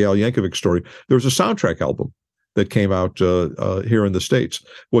 Weird, the Al Yankovic story. There was a soundtrack album that came out here in the States.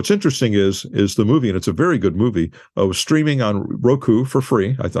 What's interesting is the movie, and it's a very good movie, was streaming on Roku for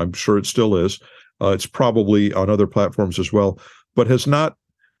free. I'm sure it still is. It's probably on other platforms as well, but has not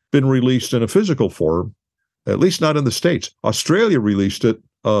been released in a physical form, at least not in the States. Australia released it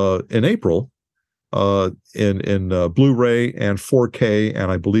in April in Blu-ray and 4K,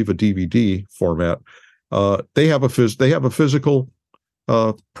 and I believe a DVD format. They have a physical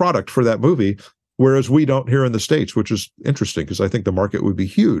product for that movie, whereas we don't here in the States, which is interesting because I think the market would be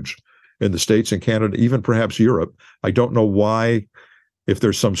huge in the States and Canada, even perhaps Europe. I don't know why, if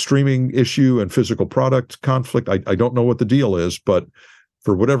there's some streaming issue and physical product conflict. I don't know what the deal is, but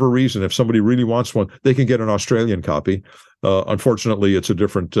for whatever reason, if somebody really wants one, they can get an Australian copy. Unfortunately, it's a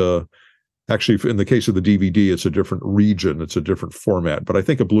different, actually, in the case of the DVD, it's a different region. It's a different format. But I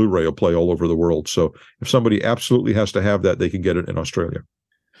think a Blu-ray will play all over the world. So if somebody absolutely has to have that, they can get it in Australia.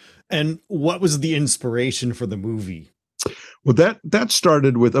 And what was the inspiration for the movie? Well, that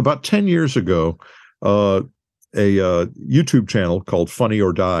started with about 10 years ago, a YouTube channel called Funny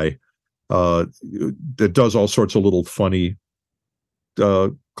or Die that does all sorts of little funny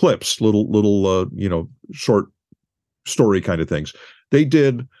clips, little short story kind of things. They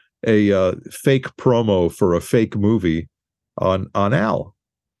did a fake promo for a fake movie on Al.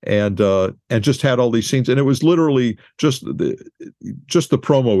 And just had all these scenes, and it was literally just the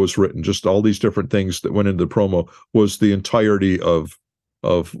promo was written, just all these different things that went into the promo was the entirety of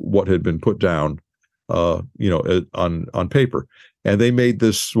what had been put down on paper. And they made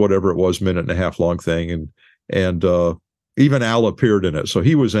this, whatever it was, minute and a half long thing. And even Al appeared in it. So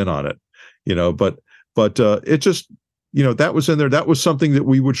he was in on it, but it just, that was in there. That was something that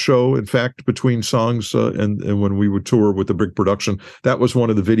we would show, in fact, between songs and when we would tour with the big production. That was one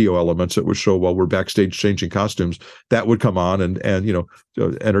of the video elements that would show while we're backstage changing costumes. That would come on and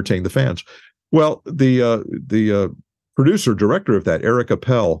entertain the fans. Well, the producer, director of that, Eric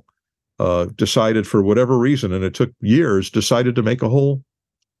Appel, decided for whatever reason, and it took years, decided to make a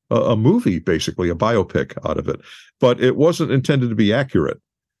movie, basically a biopic out of it. But it wasn't intended to be accurate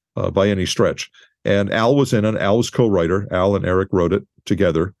by any stretch. And Al was in it. Al was co-writer. Al and Eric wrote it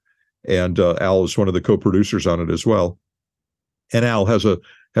together, and Al is one of the co-producers on it as well. And Al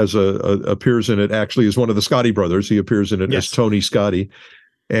appears in it actually as one of the Scotti brothers. He appears in it as Tony Scotti,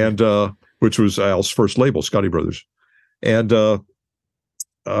 and which was Al's first label, Scotti Brothers. And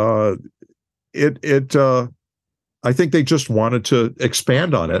I think they just wanted to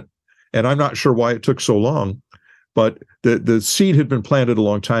expand on it, and I'm not sure why it took so long, but the seed had been planted a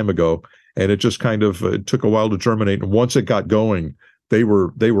long time ago. And it just kind of it took a while to germinate. And once it got going, they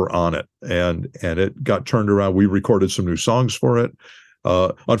were on it, and it got turned around. We recorded some new songs for it.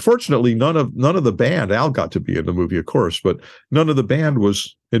 Unfortunately, none of the band, Al got to be in the movie, of course, but none of the band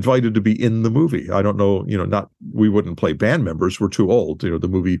was invited to be in the movie. I don't know, we wouldn't play band members. We're too old. The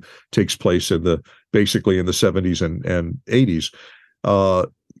movie takes place basically in the 70s and 80s.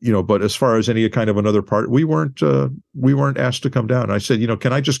 But as far as any kind of another part, we weren't asked to come down. And I said,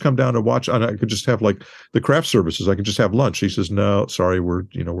 can I just come down and watch? And I could just have like the craft services. I could just have lunch. He says, no, sorry, we're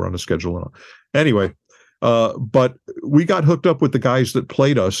on a schedule. And all. Anyway, but we got hooked up with the guys that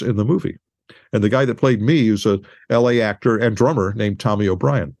played us in the movie. And the guy that played me is a LA actor and drummer named Tommy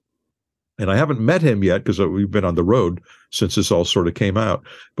O'Brien. And I haven't met him yet because we've been on the road since this all sort of came out.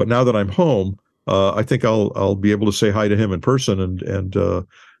 But now that I'm home, I think I'll be able to say hi to him in person and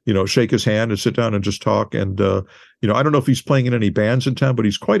shake his hand and sit down and just talk. And, I don't know if he's playing in any bands in town, but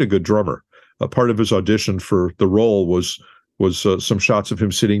he's quite a good drummer. A part of his audition for the role was some shots of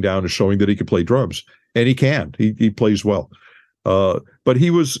him sitting down and showing that he could play drums. And he can. He plays well. But he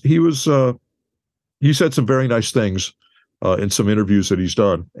said some very nice things in some interviews that he's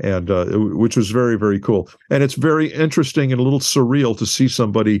done, and which was very, very cool. And it's very interesting and a little surreal to see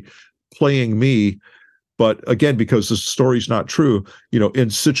somebody playing me. But again, because the story's not true, in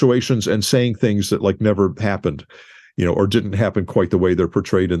situations and saying things that like never happened, or didn't happen quite the way they're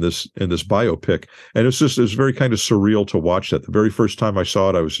portrayed in this biopic. And it's very kind of surreal to watch that. The very first time I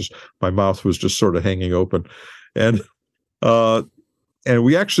saw it, my mouth was just sort of hanging open. And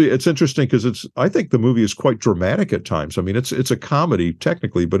we actually, it's interesting because I think the movie is quite dramatic at times. I mean, it's a comedy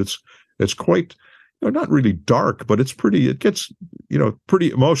technically, but it's quite, not really dark, but it gets, pretty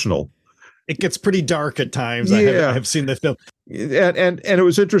emotional. It gets pretty dark at times. Yeah. I have seen the film. And it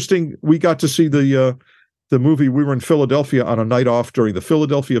was interesting. We got to see the movie. We were in Philadelphia on a night off during the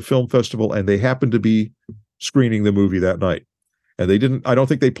Philadelphia Film Festival, and they happened to be screening the movie that night. And I don't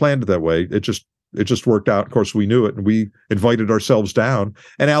think they planned it that way. It just worked out. Of course, we knew it, and we invited ourselves down.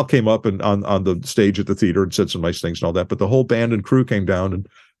 And Al came up and on the stage at the theater and said some nice things and all that. But the whole band and crew came down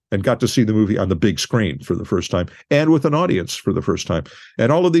and got to see the movie on the big screen for the first time and with an audience for the first time. And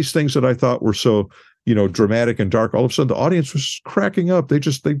all of these things that I thought were so, dramatic and dark, all of a sudden the audience was cracking up. They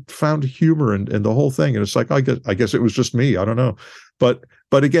found humor in the whole thing. And it's like, I guess it was just me. I don't know. But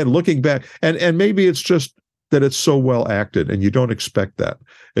again, looking back, and maybe it's just that it's so well acted and you don't expect that.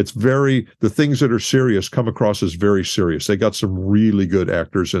 The things that are serious come across as very serious. They got some really good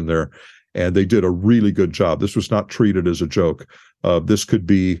actors in there, and they did a really good job. This was not treated as a joke. This could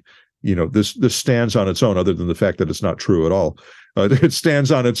be, this stands on its own, other than the fact that it's not true at all. It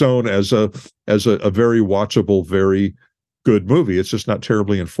stands on its own as a very watchable, very good movie. It's just not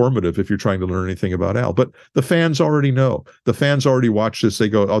terribly informative if you're trying to learn anything about Al. But the fans already know. The fans already watch this. They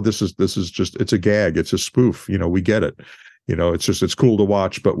go, oh, this is just, it's a gag. It's a spoof. We get it. It's cool to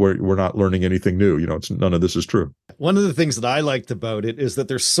watch, but we're not learning anything new. None of this is true. One of the things that I liked about it is that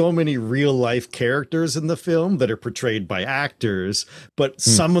there's so many real life characters in the film that are portrayed by actors, but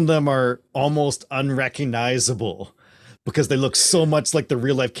some of them are almost unrecognizable because they look so much like the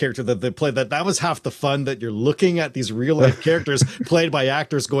real life character that they play. That was half the fun, that you're looking at these real life characters played by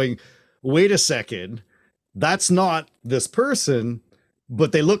actors going, wait a second, that's not this person,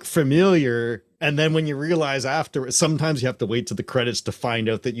 but they look familiar. And then when you realize after, sometimes you have to wait to the credits to find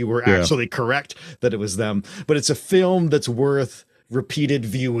out that you were actually correct, that it was them. But it's a film that's worth repeated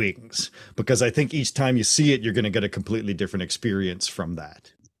viewings, because I think each time you see it, you're going to get a completely different experience from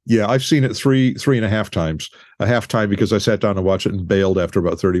that. Yeah, I've seen it three and a half times. A half time because I sat down to watch it and bailed after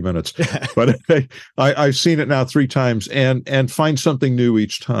about 30 minutes. But I've seen it now 3 times and find something new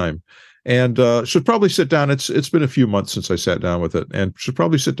each time. And should probably sit down. It's been a few months since I sat down with it, and should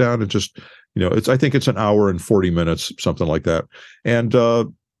probably sit down and just, I think it's an hour and 40 minutes, something like that. And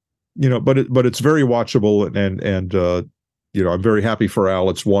but it's very watchable, and I'm very happy for Al.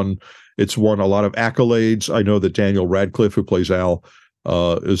 It's won a lot of accolades. I know that Daniel Radcliffe, who plays Al,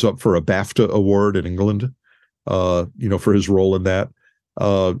 is up for a BAFTA award in England, for his role in that.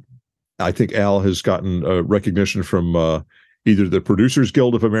 I think Al has gotten recognition from either the Producers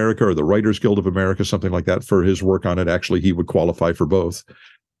Guild of America or the Writers Guild of America, something like that, for his work on it. Actually, he would qualify for both.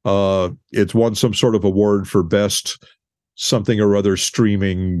 It's won some sort of award for best something or other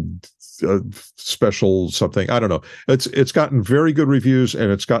streaming special something. I don't know. It's gotten very good reviews,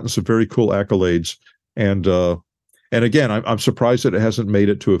 and it's gotten some very cool accolades. And again, I'm surprised that it hasn't made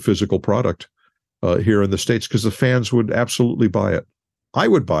it to a physical product here in the States, because the fans would absolutely buy it. I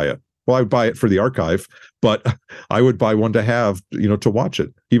would buy it. Well, I would buy it for the archive, but I would buy one to have, to watch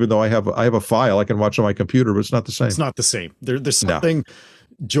it. Even though I have a file I can watch on my computer, but it's not the same. It's not the same. There's something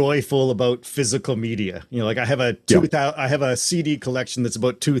joyful about physical media. Like I have a CD collection that's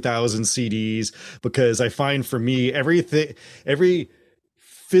about 2,000 CDs, because I find for me every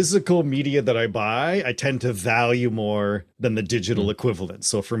physical media that I buy, I tend to value more than the digital equivalent.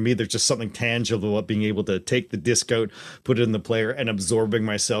 So for me, there's just something tangible about being able to take the disc out, put it in the player, and absorbing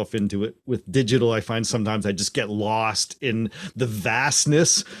myself into it. With digital, I find sometimes I just get lost in the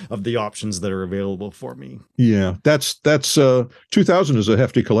vastness of the options that are available for me. Yeah, that's 2,000 is a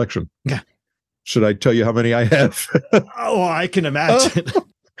hefty collection. Yeah. Should I tell you how many I have? Oh, I can imagine.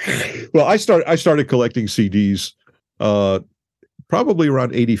 Well, I started collecting CDs probably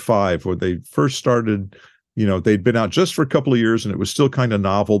around 85, when they first started. They'd been out just for a couple of years, and it was still kind of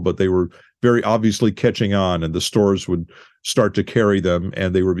novel, but they were very obviously catching on, and the stores would start to carry them,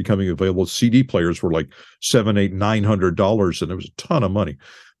 and they were becoming available. CD players were like $700, $800, $900, and it was a ton of money.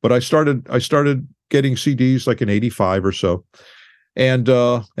 But I started getting CDs like in 85 or so. And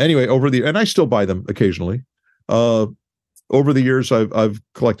anyway, and I still buy them occasionally. Over the years, I've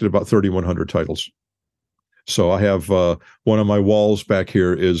collected about 3,100 titles. So I have one of my walls back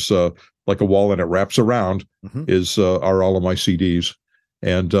here is like a wall, and it wraps around are all of my CDs.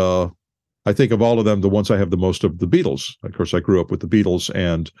 And I think of all of them, the ones I have the most of, the Beatles. Of course, I grew up with the Beatles,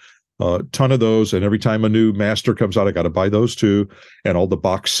 and a ton of those. And every time a new master comes out, I got to buy those too. And all the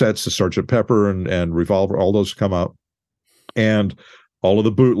box sets, the Sgt. Pepper and Revolver, all those come out. And all of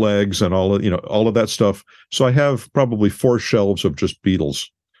the bootlegs and all of that stuff. So I have probably 4 shelves of just Beatles.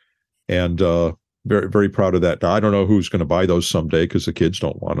 And very, very proud of that. Now, I don't know who's going to buy those someday, because the kids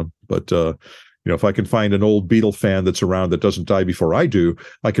don't want them. But, if I can find an old Beatle fan that's around that doesn't die before I do,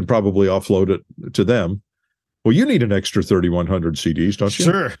 I can probably offload it to them. Well, you need an extra 3,100 CDs, don't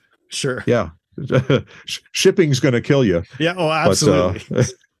you? Sure. Yeah. Shipping's going to kill you. Yeah. Oh, absolutely.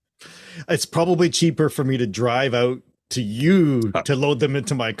 But, it's probably cheaper for me to drive out to you to load them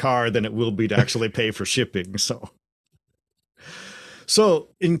into my car than it will be to actually pay for shipping. So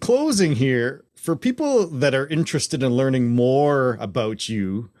in closing here, for people that are interested in learning more about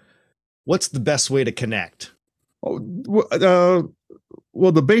you, what's the best way to connect? Well,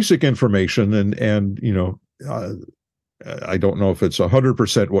 the basic information, and I don't know if it's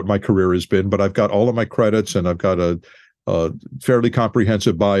 100% what my career has been, but I've got all of my credits, and I've got a fairly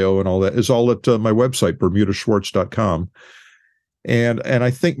comprehensive bio, and all that is all at my website, bermudaschwartz.com. And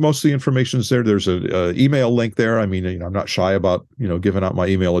I think most of the information is there. There's a email link there. I mean, I'm not shy about, giving out my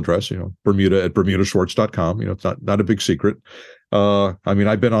email address, bermuda@bermudaschwartz.com. It's not a big secret. I mean,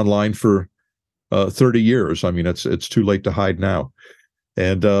 I've been online for 30 years. I mean, it's too late to hide now.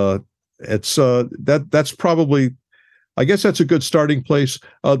 And that's probably, I guess that's a good starting place.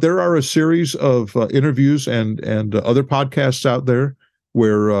 There are a series of interviews and other podcasts out there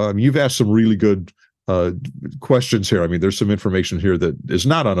where you've asked some really good questions here. I mean, there's some information here that is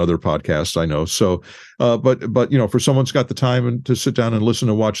not on other podcasts, I know. So, but for someone's got the time and to sit down and listen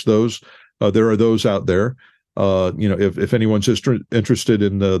and watch those, there are those out there. If anyone's interested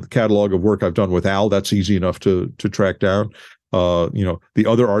in the catalog of work I've done with Al, that's easy enough to track down. The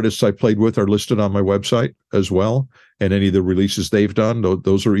other artists I played with are listed on my website as well, and any of the releases they've done,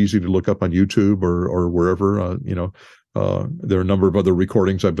 those are easy to look up on YouTube or wherever. There are a number of other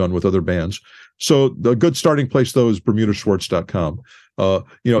recordings I've done with other bands. So the good starting place, though, is bermudaschwartz.com.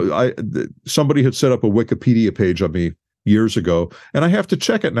 Somebody had set up a Wikipedia page on me years ago, and I have to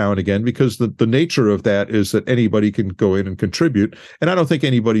check it now and again, because the nature of that is that anybody can go in and contribute. And I don't think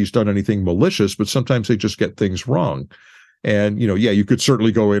anybody's done anything malicious, but sometimes they just get things wrong. And, yeah, you could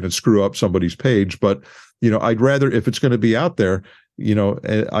certainly go in and screw up somebody's page, but, I'd rather, if it's going to be out there,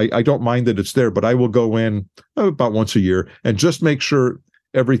 I don't mind that it's there, but I will go in about once a year and just make sure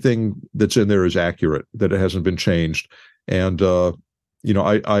everything that's in there is accurate, that it hasn't been changed. And,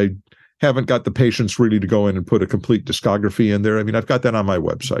 I haven't got the patience really to go in and put a complete discography in there. I mean, I've got that on my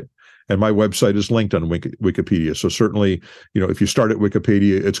website, and my website is linked on Wikipedia. So certainly, if you start at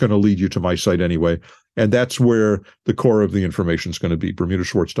Wikipedia, it's going to lead you to my site anyway. And that's where the core of the information is going to be,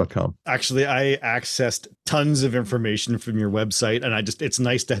 bermudaschwartz.com. Actually, I accessed tons of information from your website, and it's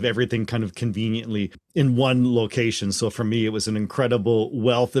nice to have everything kind of conveniently in one location. So for me, it was an incredible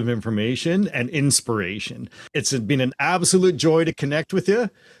wealth of information and inspiration. It's been an absolute joy to connect with you.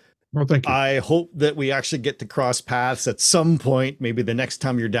 Well, thank you. I hope that we actually get to cross paths at some point. Maybe the next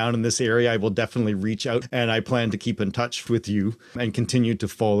time you're down in this area, I will definitely reach out, and I plan to keep in touch with you and continue to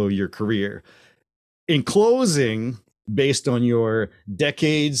follow your career. In closing, based on your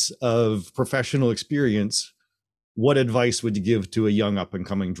decades of professional experience, what advice would you give to a young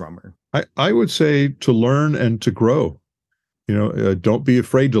up-and-coming drummer? I would say to learn and to grow. Don't be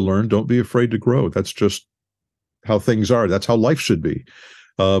afraid to learn. Don't be afraid to grow. That's just how things are. That's how life should be.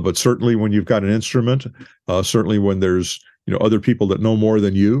 But certainly when you've got an instrument, certainly when there's, other people that know more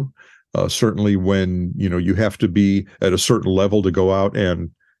than you, certainly when, you have to be at a certain level to go out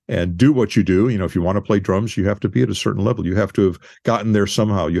and do what you do. If you want to play drums, you have to be at a certain level. You have to have gotten there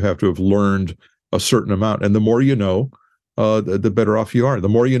somehow. You have to have learned a certain amount. And the more you know, the better off you are. The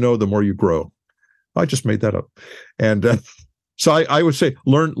more you know, the more you grow. I just made that up. And so I would say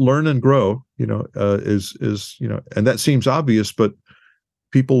learn and grow, is and that seems obvious, but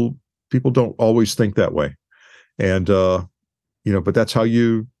people don't always think that way. And, but that's how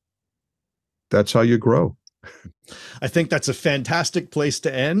you grow. I think that's a fantastic place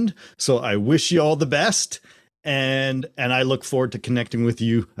to end. So I wish you all the best. And I look forward to connecting with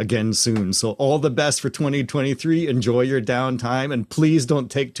you again soon. So all the best for 2023. Enjoy your downtime. And please don't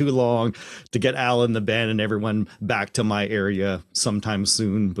take too long to get Al and the band and everyone back to my area sometime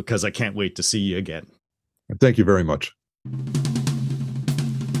soon, because I can't wait to see you again. Thank you very much.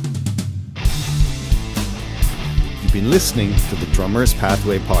 You've been listening to the Drummer's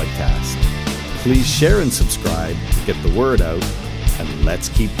Pathway podcast. Please share and subscribe to get the word out, and let's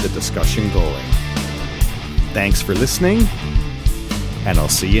keep the discussion going. Thanks for listening, and I'll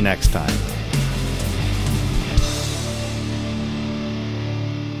see you next time.